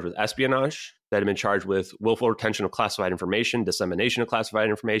been charged with espionage, that had been charged with willful retention of classified information, dissemination of classified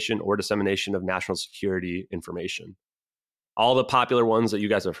information, or dissemination of national security information. All the popular ones that you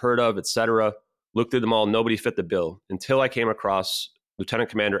guys have heard of, etc. Looked through them all, nobody fit the bill until I came across Lieutenant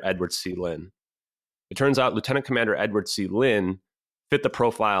Commander Edward C. Lin. It turns out Lieutenant Commander Edward C. Lin fit the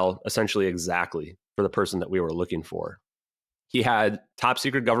profile essentially exactly for the person that we were looking for. He had top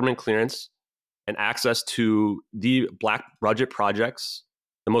secret government clearance and access to the black budget projects,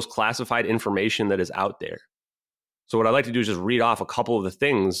 the most classified information that is out there. So what I'd like to do is just read off a couple of the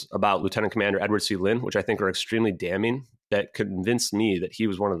things about Lieutenant Commander Edward C. Lin, which I think are extremely damning, that convinced me that he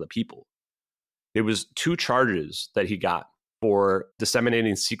was one of the people. There was 2 charges that he got for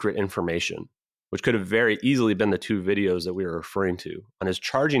disseminating secret information, which could have very easily been the 2 videos that we were referring to. On his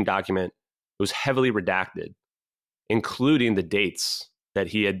charging document, it was heavily redacted, including the dates that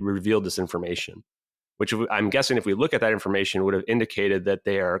he had revealed this information, which I'm guessing if we look at that information would have indicated that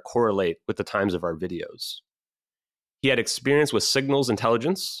they are correlate with the times of our videos. He had experience with signals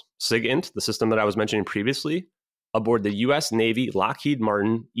intelligence, SIGINT, the system that I was mentioning previously, aboard the U.S. Navy Lockheed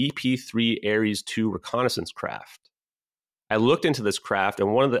Martin EP-3 Ares II reconnaissance craft. I looked into this craft,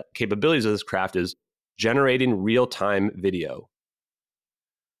 and one of the capabilities of this craft is generating real-time video.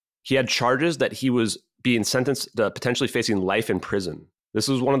 He had charges that he was being sentenced to potentially facing life in prison. This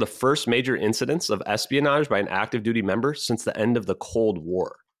was one of the first major incidents of espionage by an active duty member since the end of the Cold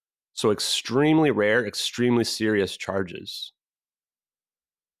War. So extremely rare, extremely serious charges.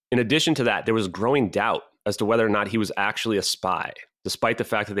 In addition to that, there was growing doubt as to whether or not he was actually a spy, despite the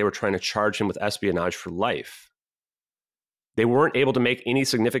fact that they were trying to charge him with espionage for life. They weren't able to make any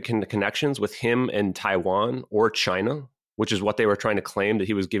significant connections with him and Taiwan or China, which is what they were trying to claim that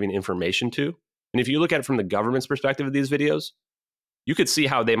he was giving information to. And if you look at it from the government's perspective of these videos, you could see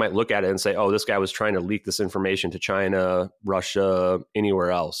how they might look at it and say, oh, this guy was trying to leak this information to China, Russia,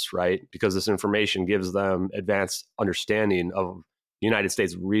 anywhere else, right? Because this information gives them advanced understanding of the United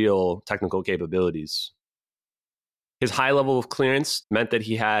States' real technical capabilities. His high level of clearance meant that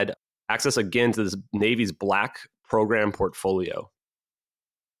he had access again to this Navy's black program portfolio.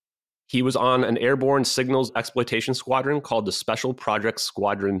 He was on an airborne signals exploitation squadron called the Special Projects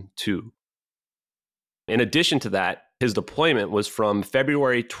Squadron 2. In addition to that, his deployment was from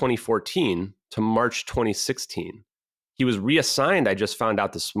February 2014 to March 2016. He was reassigned, I just found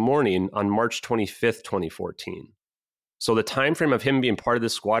out this morning, on March 25th, 2014. So the time frame of him being part of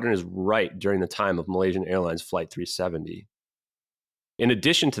this squadron is right during the time of Malaysian Airlines Flight 370. In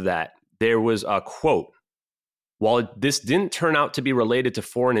addition to that, there was a quote, while this didn't turn out to be related to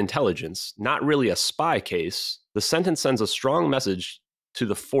foreign intelligence, not really a spy case, the sentence sends a strong message to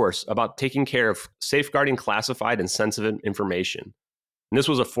the force about taking care of safeguarding classified and sensitive information. And this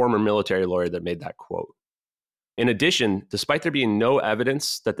was a former military lawyer that made that quote. In addition, despite there being no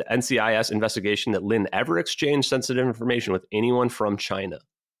evidence that the NCIS investigation that Lin ever exchanged sensitive information with anyone from China.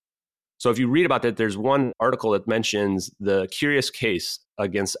 So if you read about that, there's one article that mentions the curious case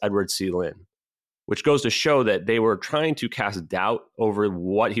against Edward C. Lin, which goes to show that they were trying to cast doubt over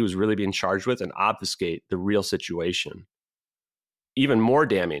what he was really being charged with and obfuscate the real situation. Even more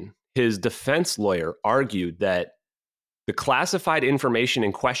damning, his defense lawyer argued that the classified information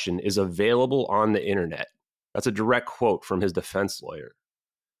in question is available on the internet. That's a direct quote from his defense lawyer.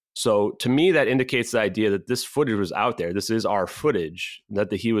 So to me, that indicates the idea that this footage was out there. This is our footage that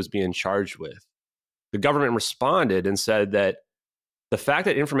he was being charged with. The government responded and said that the fact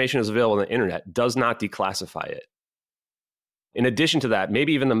that information is available on the internet does not declassify it. In addition to that,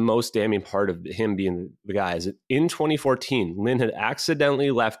 maybe even the most damning part of him being the guy is that in 2014, Lin had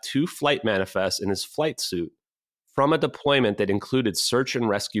accidentally left 2 flight manifests in his flight suit from a deployment that included search and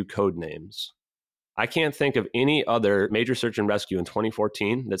rescue code names. I can't think of any other major search and rescue in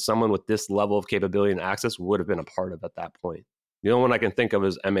 2014 that someone with this level of capability and access would have been a part of at that point. The only one I can think of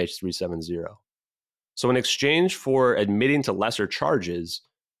is MH370. So in exchange for admitting to lesser charges,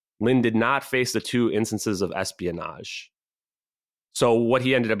 Lin did not face the 2 instances of espionage. So what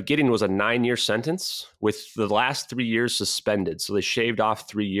he ended up getting was a 9-year sentence with the last 3 years suspended. So they shaved off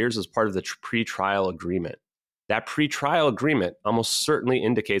 3 years as part of the pre-trial agreement. That pre-trial agreement almost certainly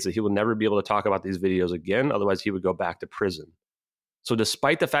indicates that he will never be able to talk about these videos again. Otherwise, he would go back to prison. So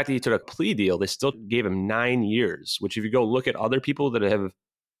despite the fact that he took a plea deal, they still gave him 9 years, which if you go look at other people that have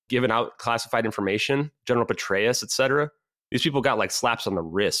given out classified information, General Petraeus, et cetera, these people got like slaps on the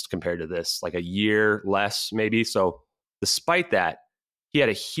wrist compared to this, like a year less maybe. So despite that, he had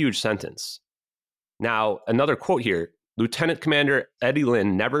a huge sentence. Now, another quote here, Lieutenant Commander Eddie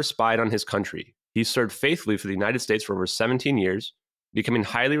Lin never spied on his country. He served faithfully for the United States for over 17 years, becoming a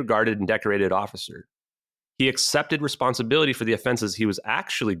highly regarded and decorated officer. He accepted responsibility for the offenses he was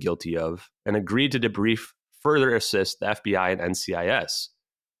actually guilty of and agreed to debrief further assist the FBI and NCIS.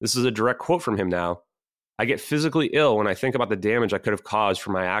 This is a direct quote from him now. I get physically ill when I think about the damage I could have caused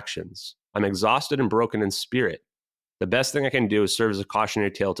for my actions. I'm exhausted and broken in spirit. The best thing I can do is serve as a cautionary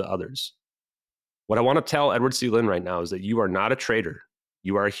tale to others. What I want to tell Edward C. Lin right now is that you are not a traitor.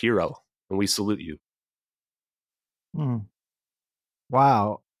 You are a hero, and we salute you.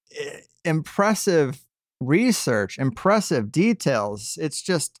 Wow. Impressive research, impressive details. It's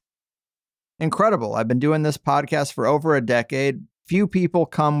just incredible. I've been doing this podcast for over a decade. Few people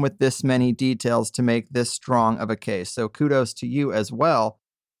come with this many details to make this strong of a case. So kudos to you as well.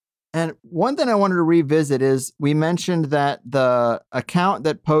 And one thing I wanted to revisit is we mentioned that the account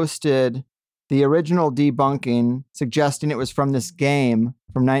that posted the original debunking, suggesting it was from this game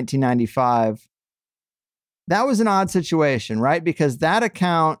from 1995, that was an odd situation, right? Because that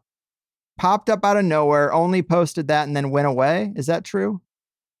account popped up out of nowhere, only posted that and then went away. Is that true?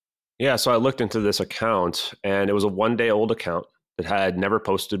 Yeah, so I looked into this account, and it was a 1-day-old account that had never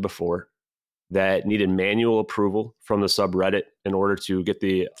posted before, that needed manual approval from the subreddit in order to get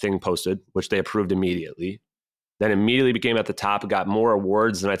the thing posted, which they approved immediately. Then immediately became at the top, got more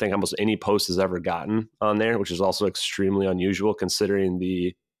awards than I think almost any post has ever gotten on there, which is also extremely unusual considering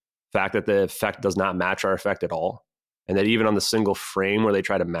the fact that the effect does not match our effect at all. And that even on the single frame where they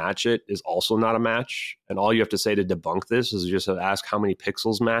try to match it is also not a match. And all you have to say to debunk this is just ask how many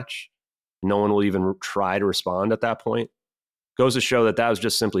pixels match. No one will even try to respond at that point. Goes to show that that was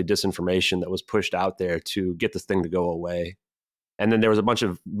just simply disinformation that was pushed out there to get the thing to go away. And then there was a bunch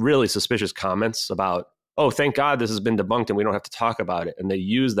of really suspicious comments about, oh, thank God this has been debunked and we don't have to talk about it. And they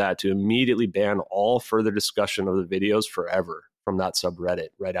used that to immediately ban all further discussion of the videos forever from that subreddit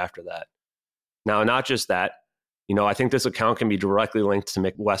right after that. Now, not just that, I think this account can be directly linked to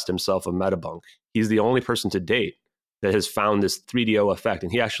Mick West himself of Metabunk. He's the only person to date that has found this 3DO effect.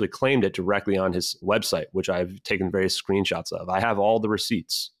 And he actually claimed it directly on his website, which I've taken various screenshots of. I have all the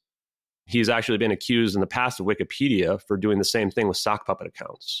receipts. He's actually been accused in the past of Wikipedia for doing the same thing with sock puppet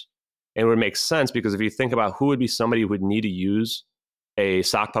accounts. And it would make sense because if you think about who would be somebody who would need to use a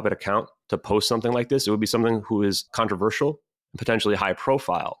sock puppet account to post something like this, it would be someone who is controversial and potentially high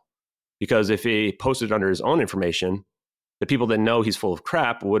profile. Because if he posted under his own information, the people that know he's full of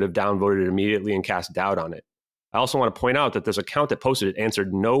crap would have downvoted it immediately and cast doubt on it. I also want to point out that this account that posted it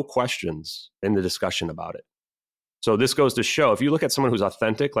answered no questions in the discussion about it. So this goes to show, if you look at someone who's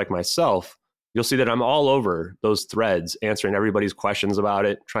authentic like myself, you'll see that I'm all over those threads, answering everybody's questions about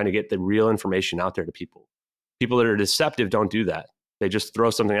it, trying to get the real information out there to people. People that are deceptive don't do that. They just throw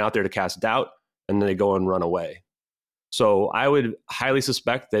something out there to cast doubt, and then they go and run away. So I would highly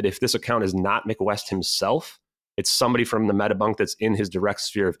suspect that if this account is not Mick West himself, it's somebody from the Metabunk that's in his direct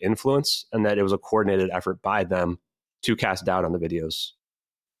sphere of influence, and that it was a coordinated effort by them to cast doubt on the videos.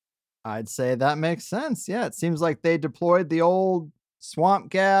 I'd say that makes sense. Yeah, it seems like they deployed the old swamp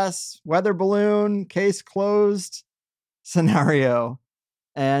gas, weather balloon, case closed scenario,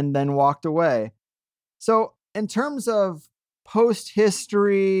 and then walked away. So, in terms of post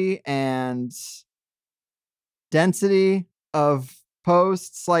history and density of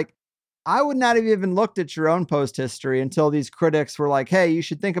posts, like, I would not have even looked at your own post history until these critics were like, hey, you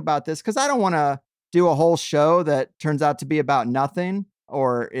should think about this. Cause I don't want to do a whole show that turns out to be about nothing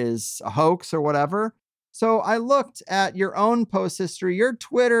or is a hoax or whatever. So I looked at your own post history. Your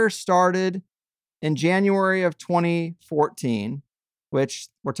Twitter started in January of 2014, which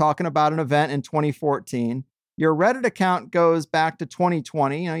we're talking about an event in 2014. Your Reddit account goes back to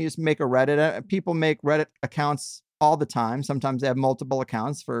 2020. You know, you just make a Reddit. People make Reddit accounts all the time. Sometimes they have multiple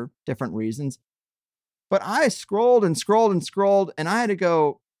accounts for different reasons. But I scrolled and scrolled and scrolled, and I had to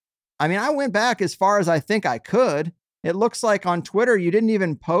go. I mean, I went back as far as I think I could. It looks like on Twitter, you didn't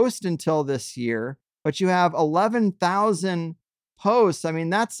even post until this year, but you have 11,000 posts. I mean,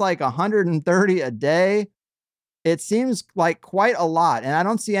 that's like 130 a day. It seems like quite a lot. And I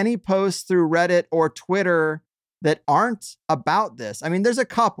don't see any posts through Reddit or Twitter that aren't about this. I mean, there's a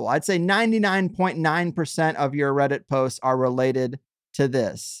couple. I'd say 99.9% of your Reddit posts are related to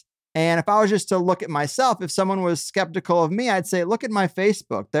this. And if I was just to look at myself, if someone was skeptical of me, I'd say, look at my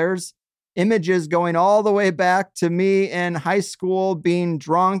Facebook. There's images going all the way back to me in high school being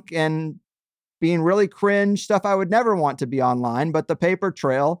drunk and being really cringe, stuff I would never want to be online, but the paper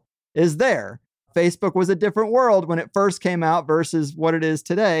trail is there. Facebook was a different world when it first came out versus what it is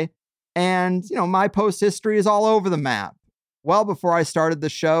today. And, you know, my post history is all over the map well before I started the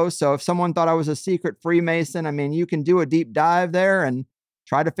show. So if someone thought I was a secret Freemason, I mean, you can do a deep dive there and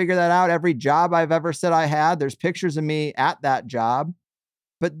try to figure that out. Every job I've ever said I had, there's pictures of me at that job.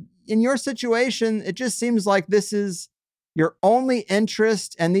 But in your situation, it just seems like this is your only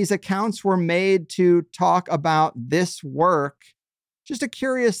interest, and these accounts were made to talk about this work. Just a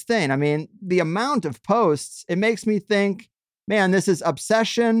curious thing. I mean, the amount of posts, it makes me think, man, this is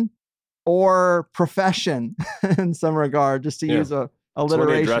obsession or profession in some regard, just to use a alliteration. So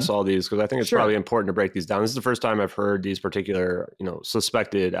let me address all these, because I think it's probably important to break these down. This is the first time I've heard these particular,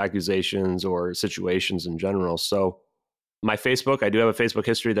 suspected accusations or situations in general. So my Facebook, I do have a Facebook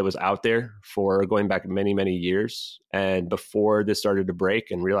history that was out there for going back many, many years. And before this started to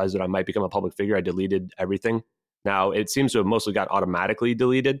break and realized that I might become a public figure, I deleted everything. Now, it seems to have mostly got automatically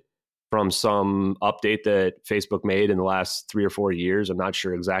deleted from some update that Facebook made in the last 3 or 4 years. I'm not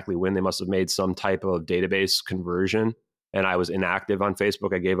sure exactly when. They must have made some type of database conversion. And I was inactive on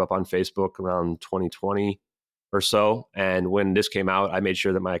Facebook. I gave up on Facebook around 2020 or so. And when this came out, I made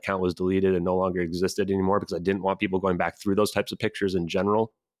sure that my account was deleted and no longer existed anymore, because I didn't want people going back through those types of pictures in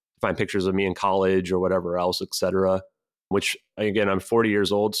general, find pictures of me in college or whatever else, etc. Which, again, I'm 40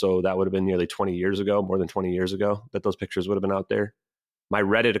 years old, so that would have been nearly 20 years ago, more than 20 years ago, that those pictures would have been out there. My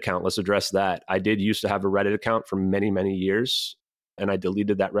Reddit account, let's address that. I did used to have a Reddit account for many, many years, and I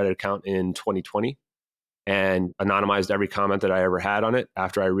deleted that Reddit account in 2020 and anonymized every comment that I ever had on it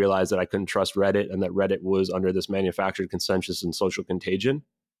after I realized that I couldn't trust Reddit and that Reddit was under this manufactured consensus and social contagion,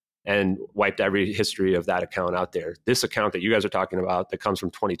 and wiped every history of that account out there. This account that you guys are talking about that comes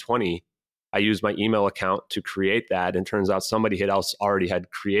from 2020, I used my email account to create that. And turns out somebody else already had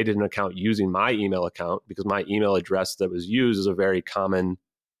created an account using my email account, because my email address that was used is a very common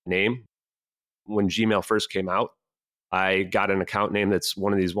name. When Gmail first came out, I got an account name that's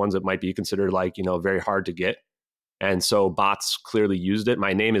one of these ones that might be considered very hard to get. And so bots clearly used it.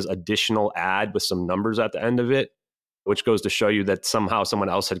 My name is additional ad with some numbers at the end of it, which goes to show you that somehow someone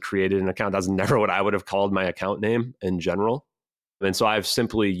else had created an account. That's never what I would have called my account name in general. And so I've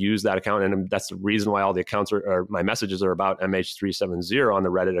simply used that account. And that's the reason why all the accounts or my messages are about MH370 on the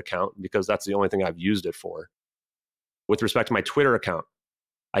Reddit account, because that's the only thing I've used it for. With respect to my Twitter account,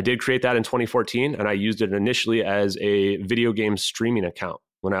 I did create that in 2014, and I used it initially as a video game streaming account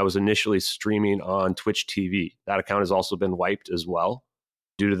when I was initially streaming on Twitch TV. That account has also been wiped as well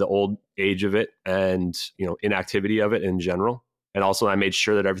due to the old age of it and inactivity of it in general. And also I made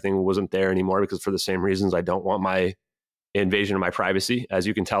sure that everything wasn't there anymore, because for the same reasons, I don't want my invasion of my privacy. As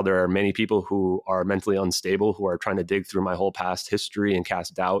you can tell, there are many people who are mentally unstable who are trying to dig through my whole past history and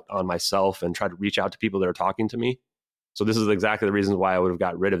cast doubt on myself and try to reach out to people that are talking to me. So this is exactly the reasons why I would have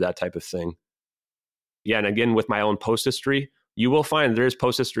got rid of that type of thing. Yeah, and again, with my own post history, you will find there's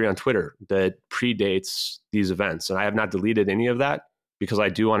post history on Twitter that predates these events. And I have not deleted any of that, because I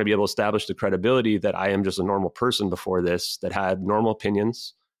do want to be able to establish the credibility that I am just a normal person before this, that had normal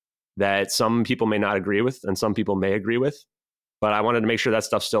opinions that some people may not agree with and some people may agree with. But I wanted to make sure that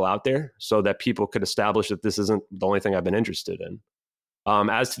stuff's still out there so that people could establish that this isn't the only thing I've been interested in.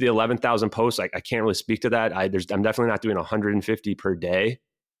 As to the 11,000 posts, I can't really speak to that. I'm definitely not doing 150 per day.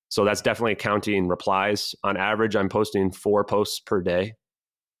 So that's definitely counting replies. On average, I'm posting 4 posts per day.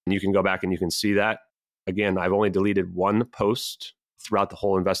 And you can go back and you can see that. Again, I've only deleted 1 post throughout the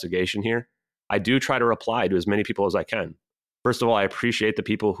whole investigation here. I do try to reply to as many people as I can. First of all, I appreciate the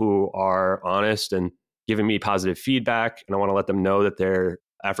people who are honest and giving me positive feedback. And I want to let them know that their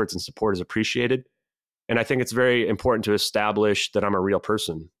efforts and support is appreciated. And I think it's very important to establish that I'm a real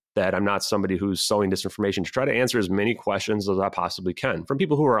person, that I'm not somebody who's sowing disinformation, to try to answer as many questions as I possibly can from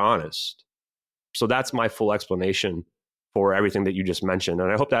people who are honest. So that's my full explanation for everything that you just mentioned.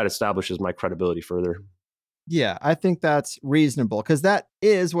 And I hope that establishes my credibility further. Yeah, I think that's reasonable, because that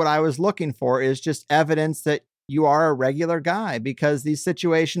is what I was looking for, is just evidence that you are a regular guy, because these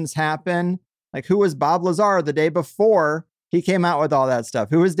situations happen. Like, who was Bob Lazar the day before he came out with all that stuff?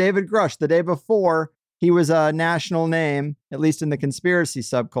 Who was David Grush the day before he was a national name, at least in the conspiracy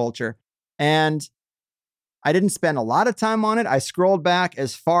subculture? And I didn't spend a lot of time on it. I scrolled back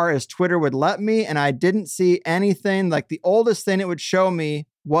as far as Twitter would let me, and I didn't see anything. Like, the oldest thing it would show me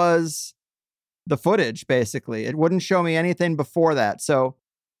was the footage, basically. It wouldn't show me anything before that. So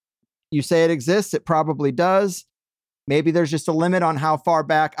you say it exists, it probably does. Maybe there's just a limit on how far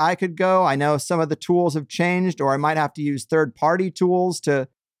back I could go. I know some of the tools have changed, or I might have to use third-party tools to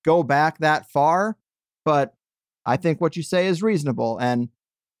go back that far. But I think what you say is reasonable. And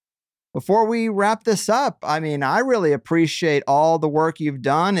before we wrap this up, I mean, I really appreciate all the work you've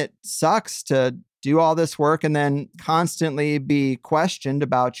done. It sucks to do all this work and then constantly be questioned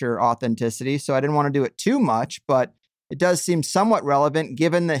about your authenticity. So I didn't want to do it too much, but it does seem somewhat relevant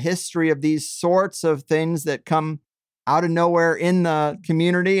given the history of these sorts of things that come out of nowhere in the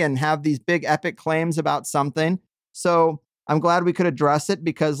community and have these big epic claims about something. So I'm glad we could address it,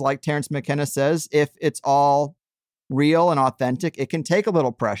 because like Terrence McKenna says, if it's all real and authentic, it can take a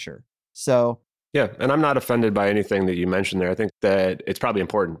little pressure. So yeah, and I'm not offended by anything that you mentioned there. I think that it's probably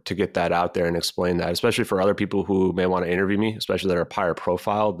important to get that out there and explain that, especially for other people who may want to interview me, especially that are higher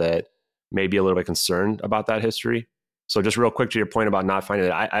profile, that may be a little bit concerned about that history. So just real quick to your point about not finding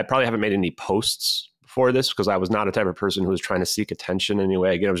it, I probably haven't made any posts before this, because I was not a type of person who was trying to seek attention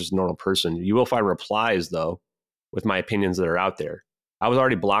anyway. Again, I was just a normal person. You will find replies, though, with my opinions that are out there. I was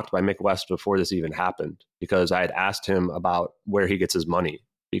already blocked by Mick West before this even happened, because I had asked him about where he gets his money,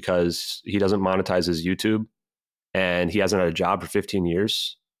 because he doesn't monetize his YouTube and he hasn't had a job for 15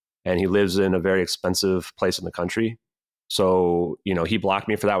 years and he lives in a very expensive place in the country. So, he blocked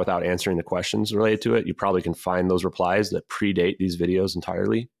me for that without answering the questions related to it. You probably can find those replies that predate these videos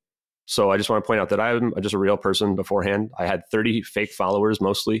entirely. So I just want to point out that I'm just a real person beforehand. I had 30 fake followers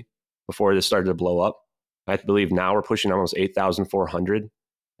mostly before this started to blow up. I believe now we're pushing almost 8,400.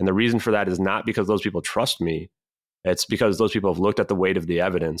 And the reason for that is not because those people trust me. It's because those people have looked at the weight of the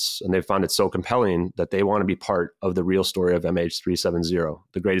evidence and they've found it so compelling that they want to be part of the real story of MH370,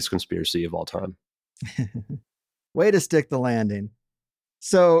 the greatest conspiracy of all time. Way to stick the landing.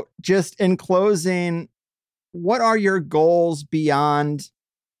 So just in closing, what are your goals beyond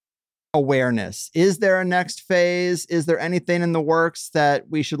awareness? Is there a next phase? Is there anything in the works that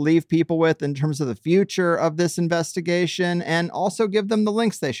we should leave people with in terms of the future of this investigation, and also give them the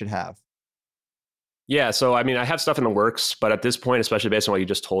links they should have? Yeah, so I mean, I have stuff in the works, but at this point, especially based on what you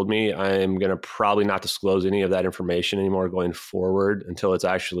just told me, I'm going to probably not disclose any of that information anymore going forward until it's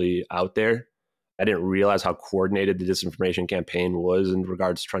actually out there. I didn't realize how coordinated the disinformation campaign was in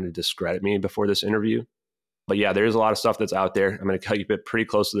regards to trying to discredit me before this interview. But yeah, there is a lot of stuff that's out there. I'm going to keep it pretty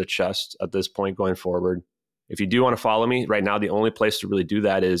close to the chest at this point going forward. If you do want to follow me, right now, the only place to really do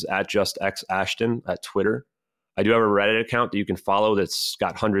that is at JustXAshton at Twitter. I do have a Reddit account that you can follow that's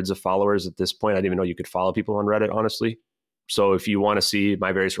got hundreds of followers at this point. I didn't even know you could follow people on Reddit, honestly. So if you want to see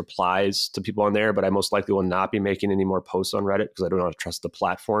my various replies to people on there, but I most likely will not be making any more posts on Reddit because I don't want to trust the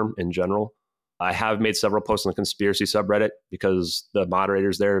platform in general. I have made several posts on the conspiracy subreddit because the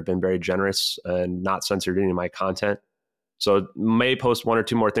moderators there have been very generous and not censored any of my content. So may post 1 or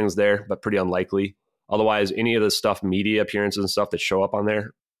 2 more things there, but pretty unlikely. Otherwise, any of the stuff, media appearances and stuff that show up on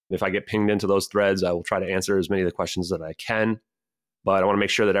there, if I get pinged into those threads, I will try to answer as many of the questions that I can. But I want to make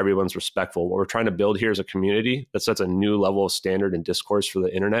sure that everyone's respectful. What we're trying to build here is a community that sets a new level of standard and discourse for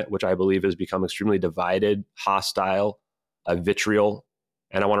the internet, which I believe has become extremely divided, hostile, vitriol.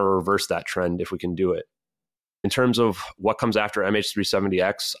 And I want to reverse that trend if we can do it. In terms of what comes after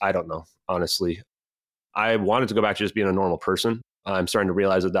MH370X, I don't know, honestly. I wanted to go back to just being a normal person. I'm starting to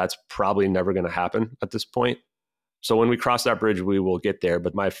realize that that's probably never going to happen at this point. So when we cross that bridge, we will get there.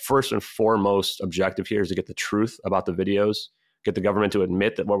 But my first and foremost objective here is to get the truth about the videos, get the government to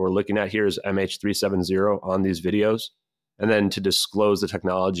admit that what we're looking at here is MH370 on these videos, and then to disclose the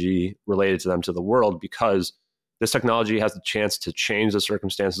technology related to them to the world, because this technology has the chance to change the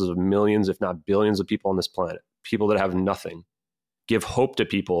circumstances of millions, if not billions of people on this planet, people that have nothing. Give hope to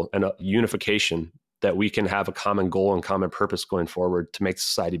people and a unification that we can have a common goal and common purpose going forward to make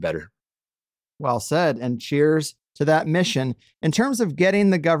society better. Well said, and cheers to that mission. In terms of getting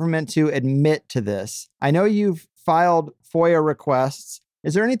the government to admit to this, I know you've filed FOIA requests.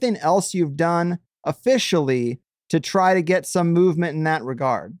 Is there anything else you've done officially to try to get some movement in that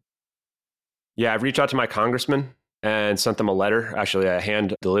regard? Yeah, I've reached out to my congressman and sent them a letter. Actually, I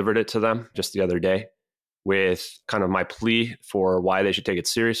hand delivered it to them just the other day with kind of my plea for why they should take it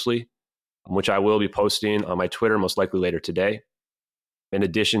seriously, which I will be posting on my Twitter most likely later today. In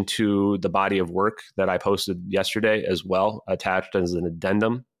addition to the body of work that I posted yesterday as well, attached as an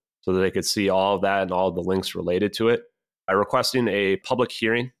addendum so that they could see all of that and all of the links related to it. I'm requesting a public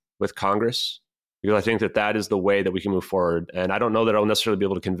hearing with Congress because I think that that is the way that we can move forward. And I don't know that I'll necessarily be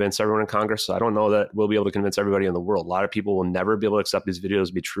able to convince everyone in Congress. So I don't know that we'll be able to convince everybody in the world. A lot of people will never be able to accept these videos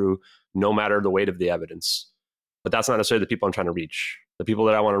to be true, no matter the weight of the evidence. But that's not necessarily the people I'm trying to reach. The people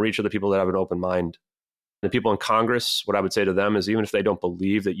that I want to reach are the people that have an open mind. The people in Congress, what I would say to them is, even if they don't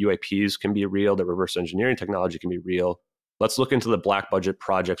believe that UAPs can be real, that reverse engineering technology can be real, let's look into the black budget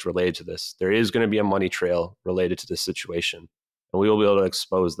projects related to this. There is going to be a money trail related to this situation, and we will be able to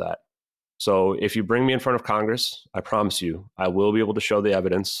expose that. So if you bring me in front of Congress, I promise you, I will be able to show the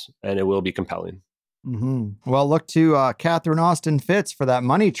evidence, and it will be compelling. Mm-hmm. Well, look to Catherine Austin Fitts for that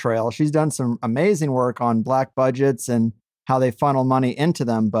money trail. She's done some amazing work on black budgets and how they funnel money into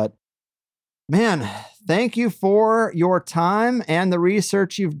them. But man, thank you for your time and the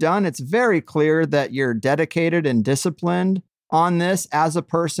research you've done. It's very clear that you're dedicated and disciplined on this, as a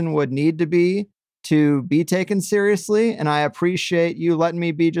person would need to be taken seriously. And I appreciate you letting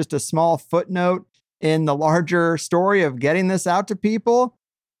me be just a small footnote in the larger story of getting this out to people.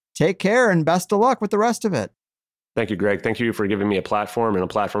 Take care and best of luck with the rest of it. Thank you, Greg. Thank you for giving me a platform and a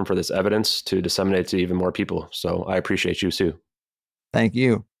platform for this evidence to disseminate to even more people. So I appreciate you too. Thank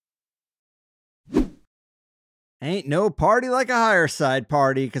you. Ain't no party like a higher side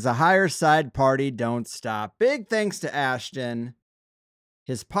party, because a higher side party don't stop. Big thanks to Ashton.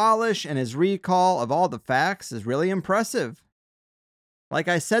 His polish and his recall of all the facts is really impressive. Like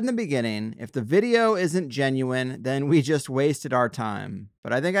I said in the beginning, if the video isn't genuine, then we just wasted our time.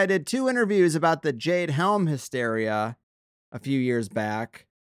 But I think I did 2 interviews about the Jade Helm hysteria a few years back.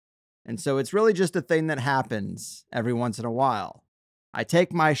 And so it's really just a thing that happens every once in a while. I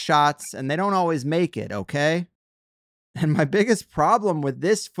take my shots and they don't always make it, okay? And my biggest problem with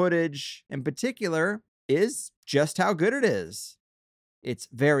this footage in particular is just how good it is. It's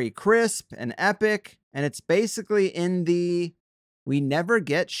very crisp and epic, and it's basically in the "we never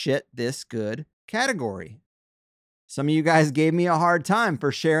get shit this good" category. Some of you guys gave me a hard time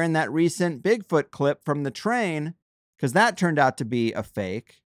for sharing that recent Bigfoot clip from the train, because that turned out to be a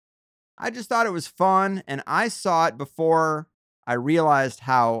fake. I just thought it was fun, and I saw it before I realized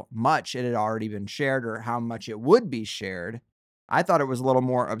how much it had already been shared or how much it would be shared. I thought it was a little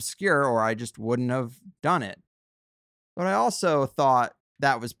more obscure, or I just wouldn't have done it. But I also thought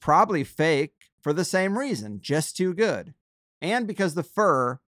that was probably fake for the same reason, just too good. And because the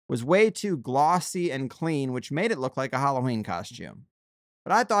fur was way too glossy and clean, which made it look like a Halloween costume.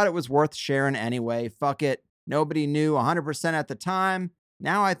 But I thought it was worth sharing anyway. Fuck it. Nobody knew 100% at the time.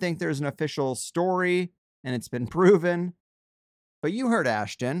 Now I think there's an official story, and it's been proven. But you heard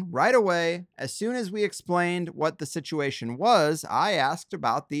Ashton. Right away, as soon as we explained what the situation was, I asked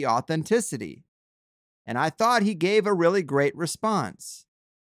about the authenticity. And I thought he gave a really great response.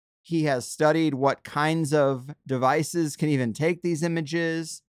 He has studied what kinds of devices can even take these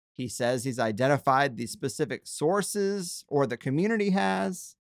images. He says he's identified the specific sources, or the community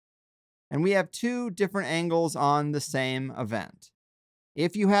has. And we have 2 different angles on the same event.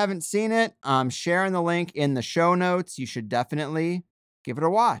 If you haven't seen it, I'm sharing the link in the show notes. You should definitely give it a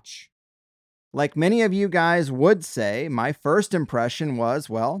watch. Like many of you guys would say, my first impression was,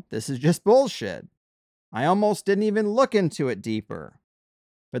 well, this is just bullshit. I almost didn't even look into it deeper.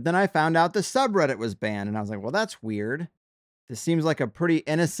 But then I found out the subreddit was banned, and I was like, well, that's weird. This seems like a pretty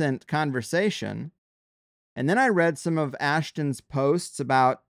innocent conversation. And then I read some of Ashton's posts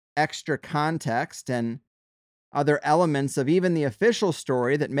about extra context and other elements of even the official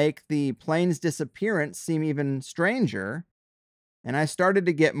story that make the plane's disappearance seem even stranger. And I started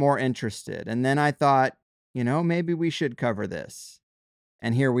to get more interested. And then I thought, maybe we should cover this.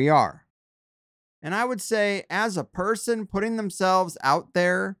 And here we are. And I would say, as a person putting themselves out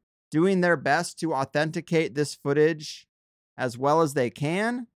there, doing their best to authenticate this footage as well as they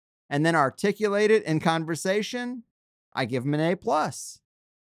can, and then articulate it in conversation, I give him an A+.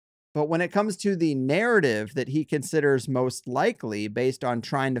 But when it comes to the narrative that he considers most likely based on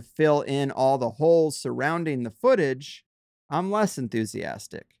trying to fill in all the holes surrounding the footage, I'm less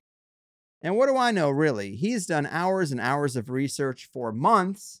enthusiastic. And what do I know, really? He's done hours and hours of research for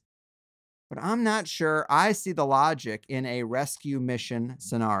months, but I'm not sure I see the logic in a rescue mission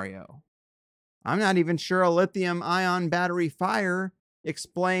scenario. I'm not even sure a lithium-ion battery fire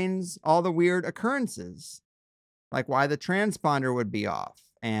explains all the weird occurrences, like why the transponder would be off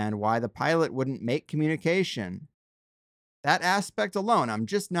and why the pilot wouldn't make communication. That aspect alone, I'm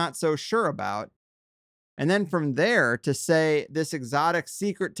just not so sure about. And then from there to say this exotic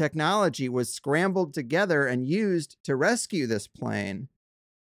secret technology was scrambled together and used to rescue this plane,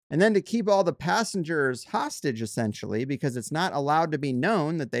 and then to keep all the passengers hostage, essentially, because it's not allowed to be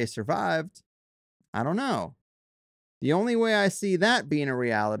known that they survived, I don't know. The only way I see that being a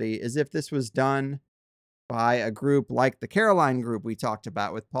reality is if this was done by a group like the Caroline group we talked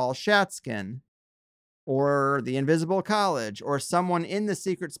about with Paul Shatskin, or the Invisible College, or someone in the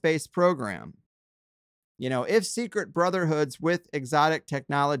secret space program. You know, if secret brotherhoods with exotic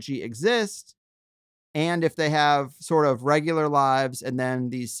technology exist, and if they have sort of regular lives and then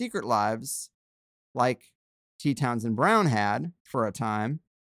these secret lives, like T. Townsend Brown had for a time,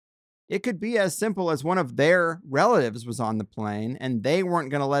 it could be as simple as one of their relatives was on the plane and they weren't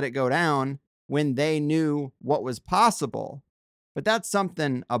going to let it go down when they knew what was possible. But that's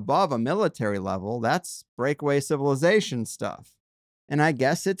something above a military level. That's breakaway civilization stuff. And I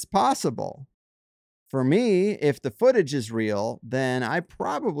guess it's possible. For me, if the footage is real, then I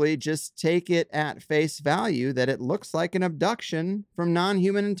probably just take it at face value that it looks like an abduction from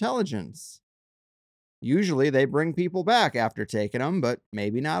non-human intelligence. Usually they bring people back after taking them, but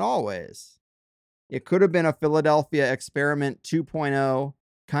maybe not always. It could have been a Philadelphia Experiment 2.0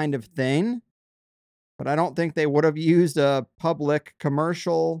 kind of thing, but I don't think they would have used a public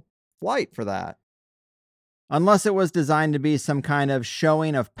commercial flight for that. Unless it was designed to be some kind of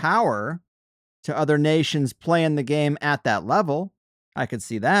showing of power to other nations playing the game at that level. I could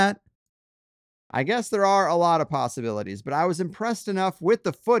see that. I guess there are a lot of possibilities, but I was impressed enough with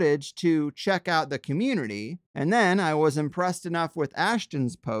the footage to check out the community, and then I was impressed enough with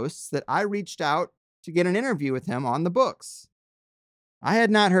Ashton's posts that I reached out to get an interview with him on the books. I had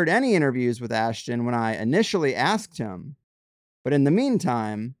not heard any interviews with Ashton when I initially asked him, but in the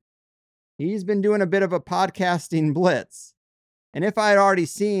meantime, he's been doing a bit of a podcasting blitz. And if I had already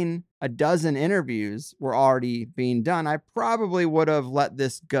seen a dozen interviews were already being done, I probably would have let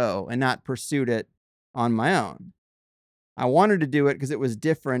this go and not pursued it on my own. I wanted to do it because it was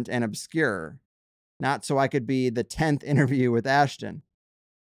different and obscure, not so I could be the 10th interview with Ashton.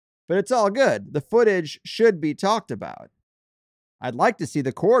 But it's all good. The footage should be talked about. I'd like to see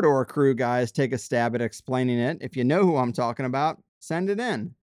the Corridor crew guys take a stab at explaining it. If you know who I'm talking about, send it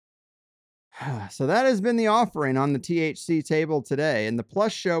in. So that has been the offering on the THC table today. In the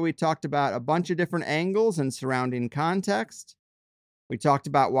Plus show, we talked about a bunch of different angles and surrounding context. We talked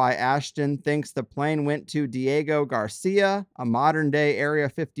about why Ashton thinks the plane went to Diego Garcia, a modern-day Area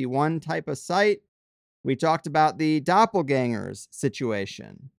 51 type of site. We talked about the doppelgangers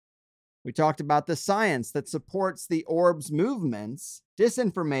situation. We talked about the science that supports the orbs movements,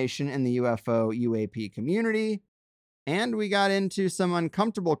 disinformation in the UFO UAP community, and we got into some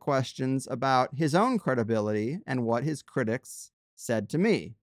uncomfortable questions about his own credibility and what his critics said to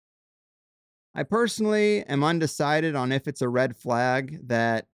me. I personally am undecided on if it's a red flag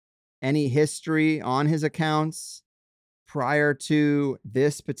that any history on his accounts prior to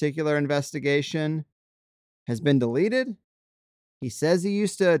this particular investigation has been deleted. He says he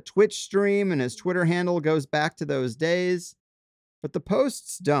used to Twitch stream and his Twitter handle goes back to those days. But the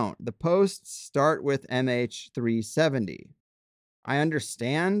posts don't. The posts start with MH370. I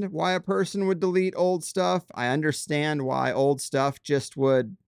understand why a person would delete old stuff. I understand why old stuff just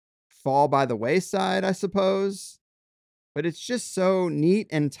would fall by the wayside, I suppose. But it's just so neat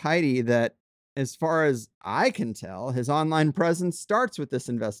and tidy that, as far as I can tell, his online presence starts with this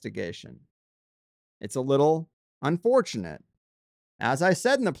investigation. It's a little unfortunate. As I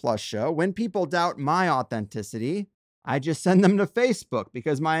said in the Plus show, when people doubt my authenticity, I just send them to Facebook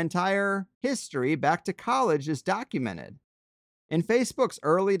because my entire history back to college is documented. In Facebook's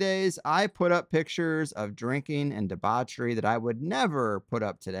early days, I put up pictures of drinking and debauchery that I would never put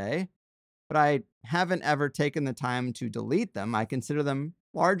up today, but I haven't ever taken the time to delete them. I consider them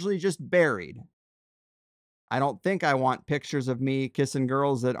largely just buried. I don't think I want pictures of me kissing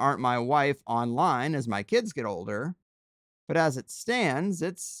girls that aren't my wife online as my kids get older, but as it stands,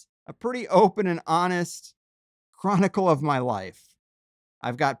 it's a pretty open and honest chronicle of my life.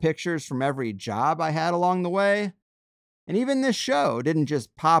 I've got pictures from every job I had along the way. And even this show didn't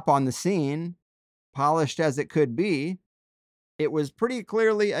just pop on the scene, polished as it could be. It was pretty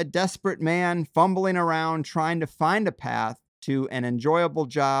clearly a desperate man fumbling around trying to find a path to an enjoyable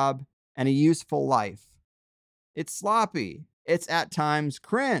job and a useful life. It's sloppy. It's at times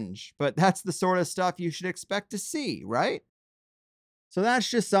cringe, but that's the sort of stuff you should expect to see, right? So that's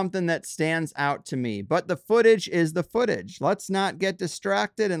just something that stands out to me. But the footage is the footage. Let's not get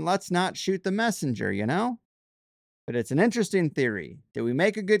distracted and let's not shoot the messenger, you know? But it's an interesting theory. Did we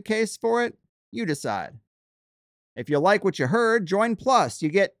make a good case for it? You decide. If you like what you heard, join Plus. You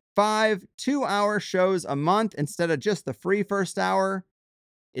get 5 2-hour shows a month instead of just the free first hour.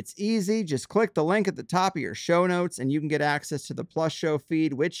 It's easy. Just click the link at the top of your show notes and you can get access to the Plus show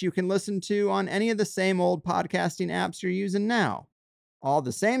feed, which you can listen to on any of the same old podcasting apps you're using now. All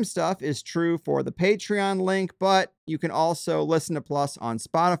the same stuff is true for the Patreon link, but you can also listen to Plus on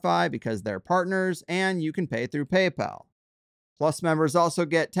Spotify because they're partners, and you can pay through PayPal. Plus members also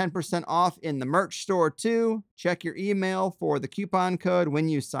get 10% off in the merch store too. Check your email for the coupon code when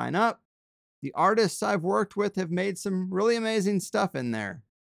you sign up. The artists I've worked with have made some really amazing stuff in there.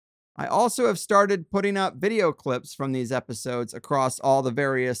 I also have started putting up video clips from these episodes across all the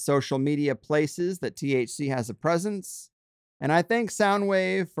various social media places that THC has a presence. And I thank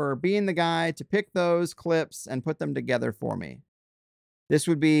Soundwave for being the guy to pick those clips and put them together for me. This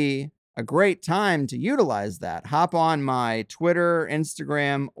would be a great time to utilize that. Hop on my Twitter,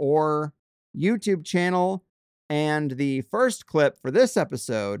 Instagram, or YouTube channel, and the first clip for this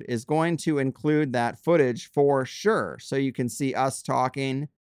episode is going to include that footage for sure, so you can see us talking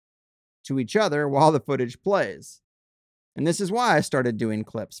to each other while the footage plays. And this is why I started doing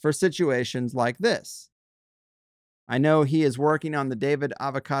clips, for situations like this. I know he is working on the David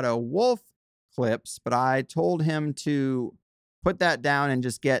Avocado Wolf clips, but I told him to put that down and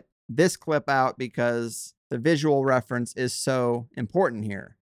just get this clip out because the visual reference is so important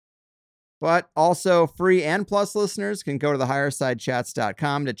here. But also, free and Plus listeners can go to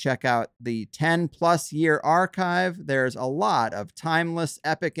thehighersidechats.com to check out the 10-plus year archive. There's a lot of timeless,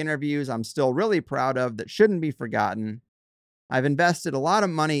 epic interviews I'm still really proud of that shouldn't be forgotten. I've invested a lot of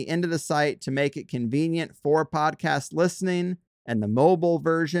money into the site to make it convenient for podcast listening, and the mobile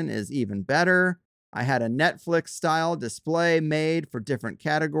version is even better. I had a Netflix-style display made for different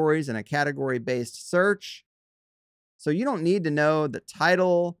categories and a category-based search. So you don't need to know the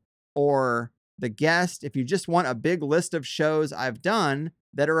title or the guest if you just want a big list of shows I've done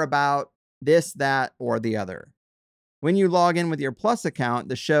that are about this, that, or the other. When you log in with your Plus account,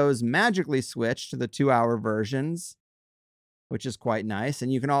 the shows magically switch to the 2-hour versions, which is quite nice.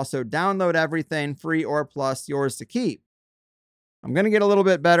 And you can also download everything free or Plus, yours to keep. I'm going to get a little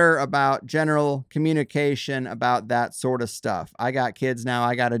bit better about general communication about that sort of stuff. I got kids now.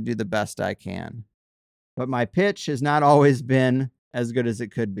 I got to do the best I can. But my pitch has not always been as good as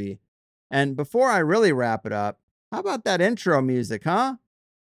it could be. And before I really wrap it up, how about that intro music, huh?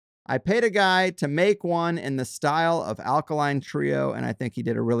 I paid a guy to make one in the style of Alkaline Trio, and I think he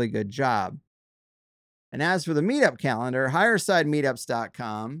did a really good job. And as for the meetup calendar,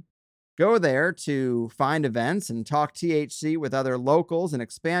 highersidemeetups.com. Go there to find events and talk THC with other locals and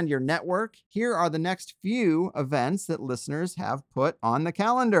expand your network. Here are the next few events that listeners have put on the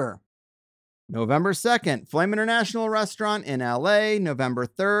calendar. November 2nd, Flame International Restaurant in LA. November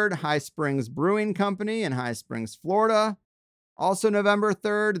 3rd, High Springs Brewing Company in High Springs, Florida. Also November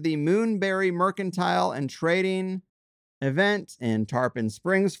 3rd, the Moonberry Mercantile and Trading event in Tarpon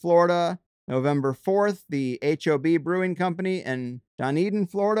Springs, Florida. November 4th, the HOB Brewing Company in Dunedin,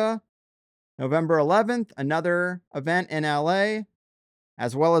 Florida. November 11th, another event in LA,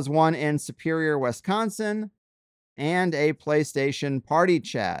 as well as one in Superior, Wisconsin, and a PlayStation Party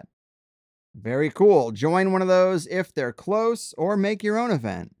Chat. Very cool. Join one of those if they're close, or make your own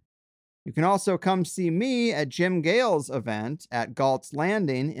event. You can also come see me at Jim Gale's event at Galt's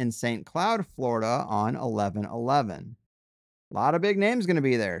Landing in St. Cloud, Florida on 11/11. A lot of big names going to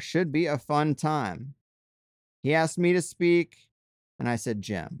be there. Should be a fun time. He asked me to speak, and I said,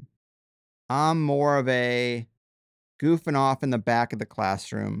 Jim, I'm more of a goofing off in the back of the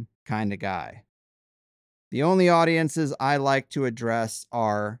classroom kind of guy. The only audiences I like to address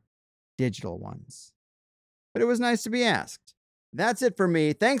are digital ones. But it was nice to be asked. That's it for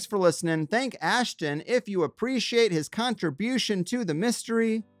me. Thanks for listening. Thank Ashton if you appreciate his contribution to the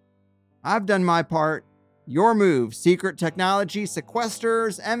mystery. I've done my part. Your move, secret technology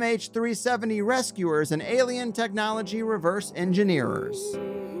sequesters, MH370 rescuers, and alien technology reverse engineers.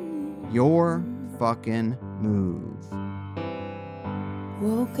 Your fucking move.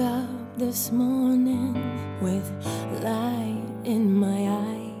 Woke up this morning with light in my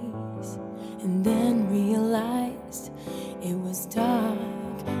eyes, and then realized It was dark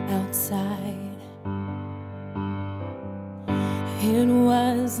outside. It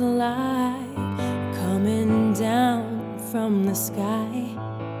was light coming down from the sky.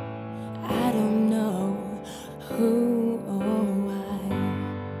 I don't know who or why.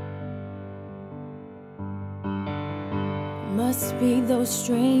 Must be those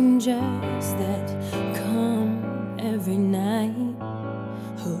strangers that come every night,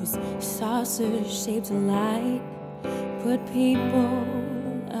 whose saucer-shaped light put people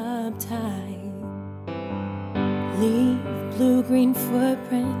uptight. Leave blue-green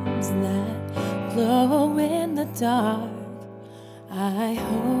footprints that glow in the dark. I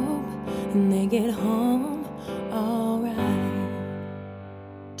hope they get home alright.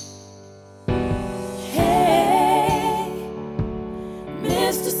 Hey,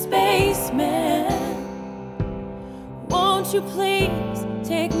 Mr. Spaceman, won't you please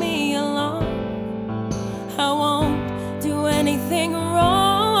take me along? I won't do anything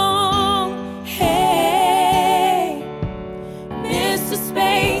wrong. Hey, Mr.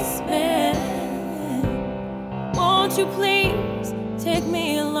 Spaceman, won't you please take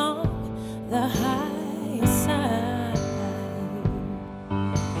me along the high side?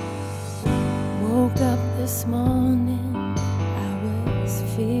 Woke up this morning, I was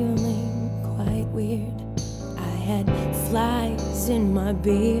feeling quite weird. I had flies in my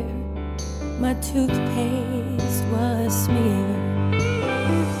beer, my toothpaste was smeared.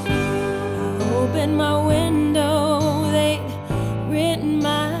 I opened my window, they'd written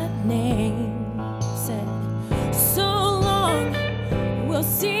my name. Said, so long, we'll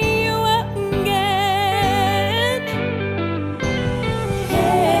see you again.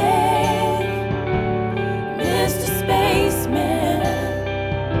 Hey, Mr. Spaceman,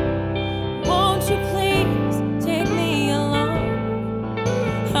 won't you please take me along?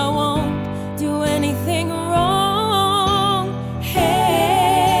 I won't do anything wrong.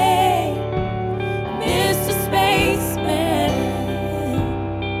 Hey, Mr. Spaceman,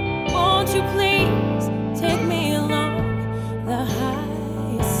 won't you please take me along the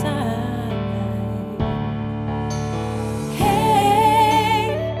high side? Hey,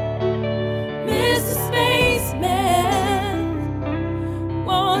 Mr. Spaceman,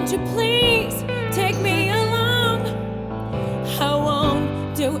 won't you please take me along? I won't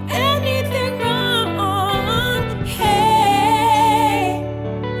do anything wrong. Hey,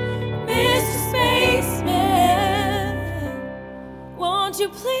 Mr. Spaceman, won't you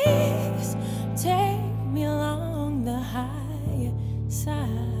please take me along the high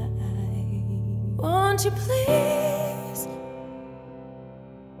side? Won't you please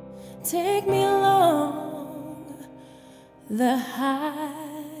take me along the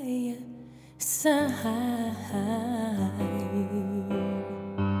high side?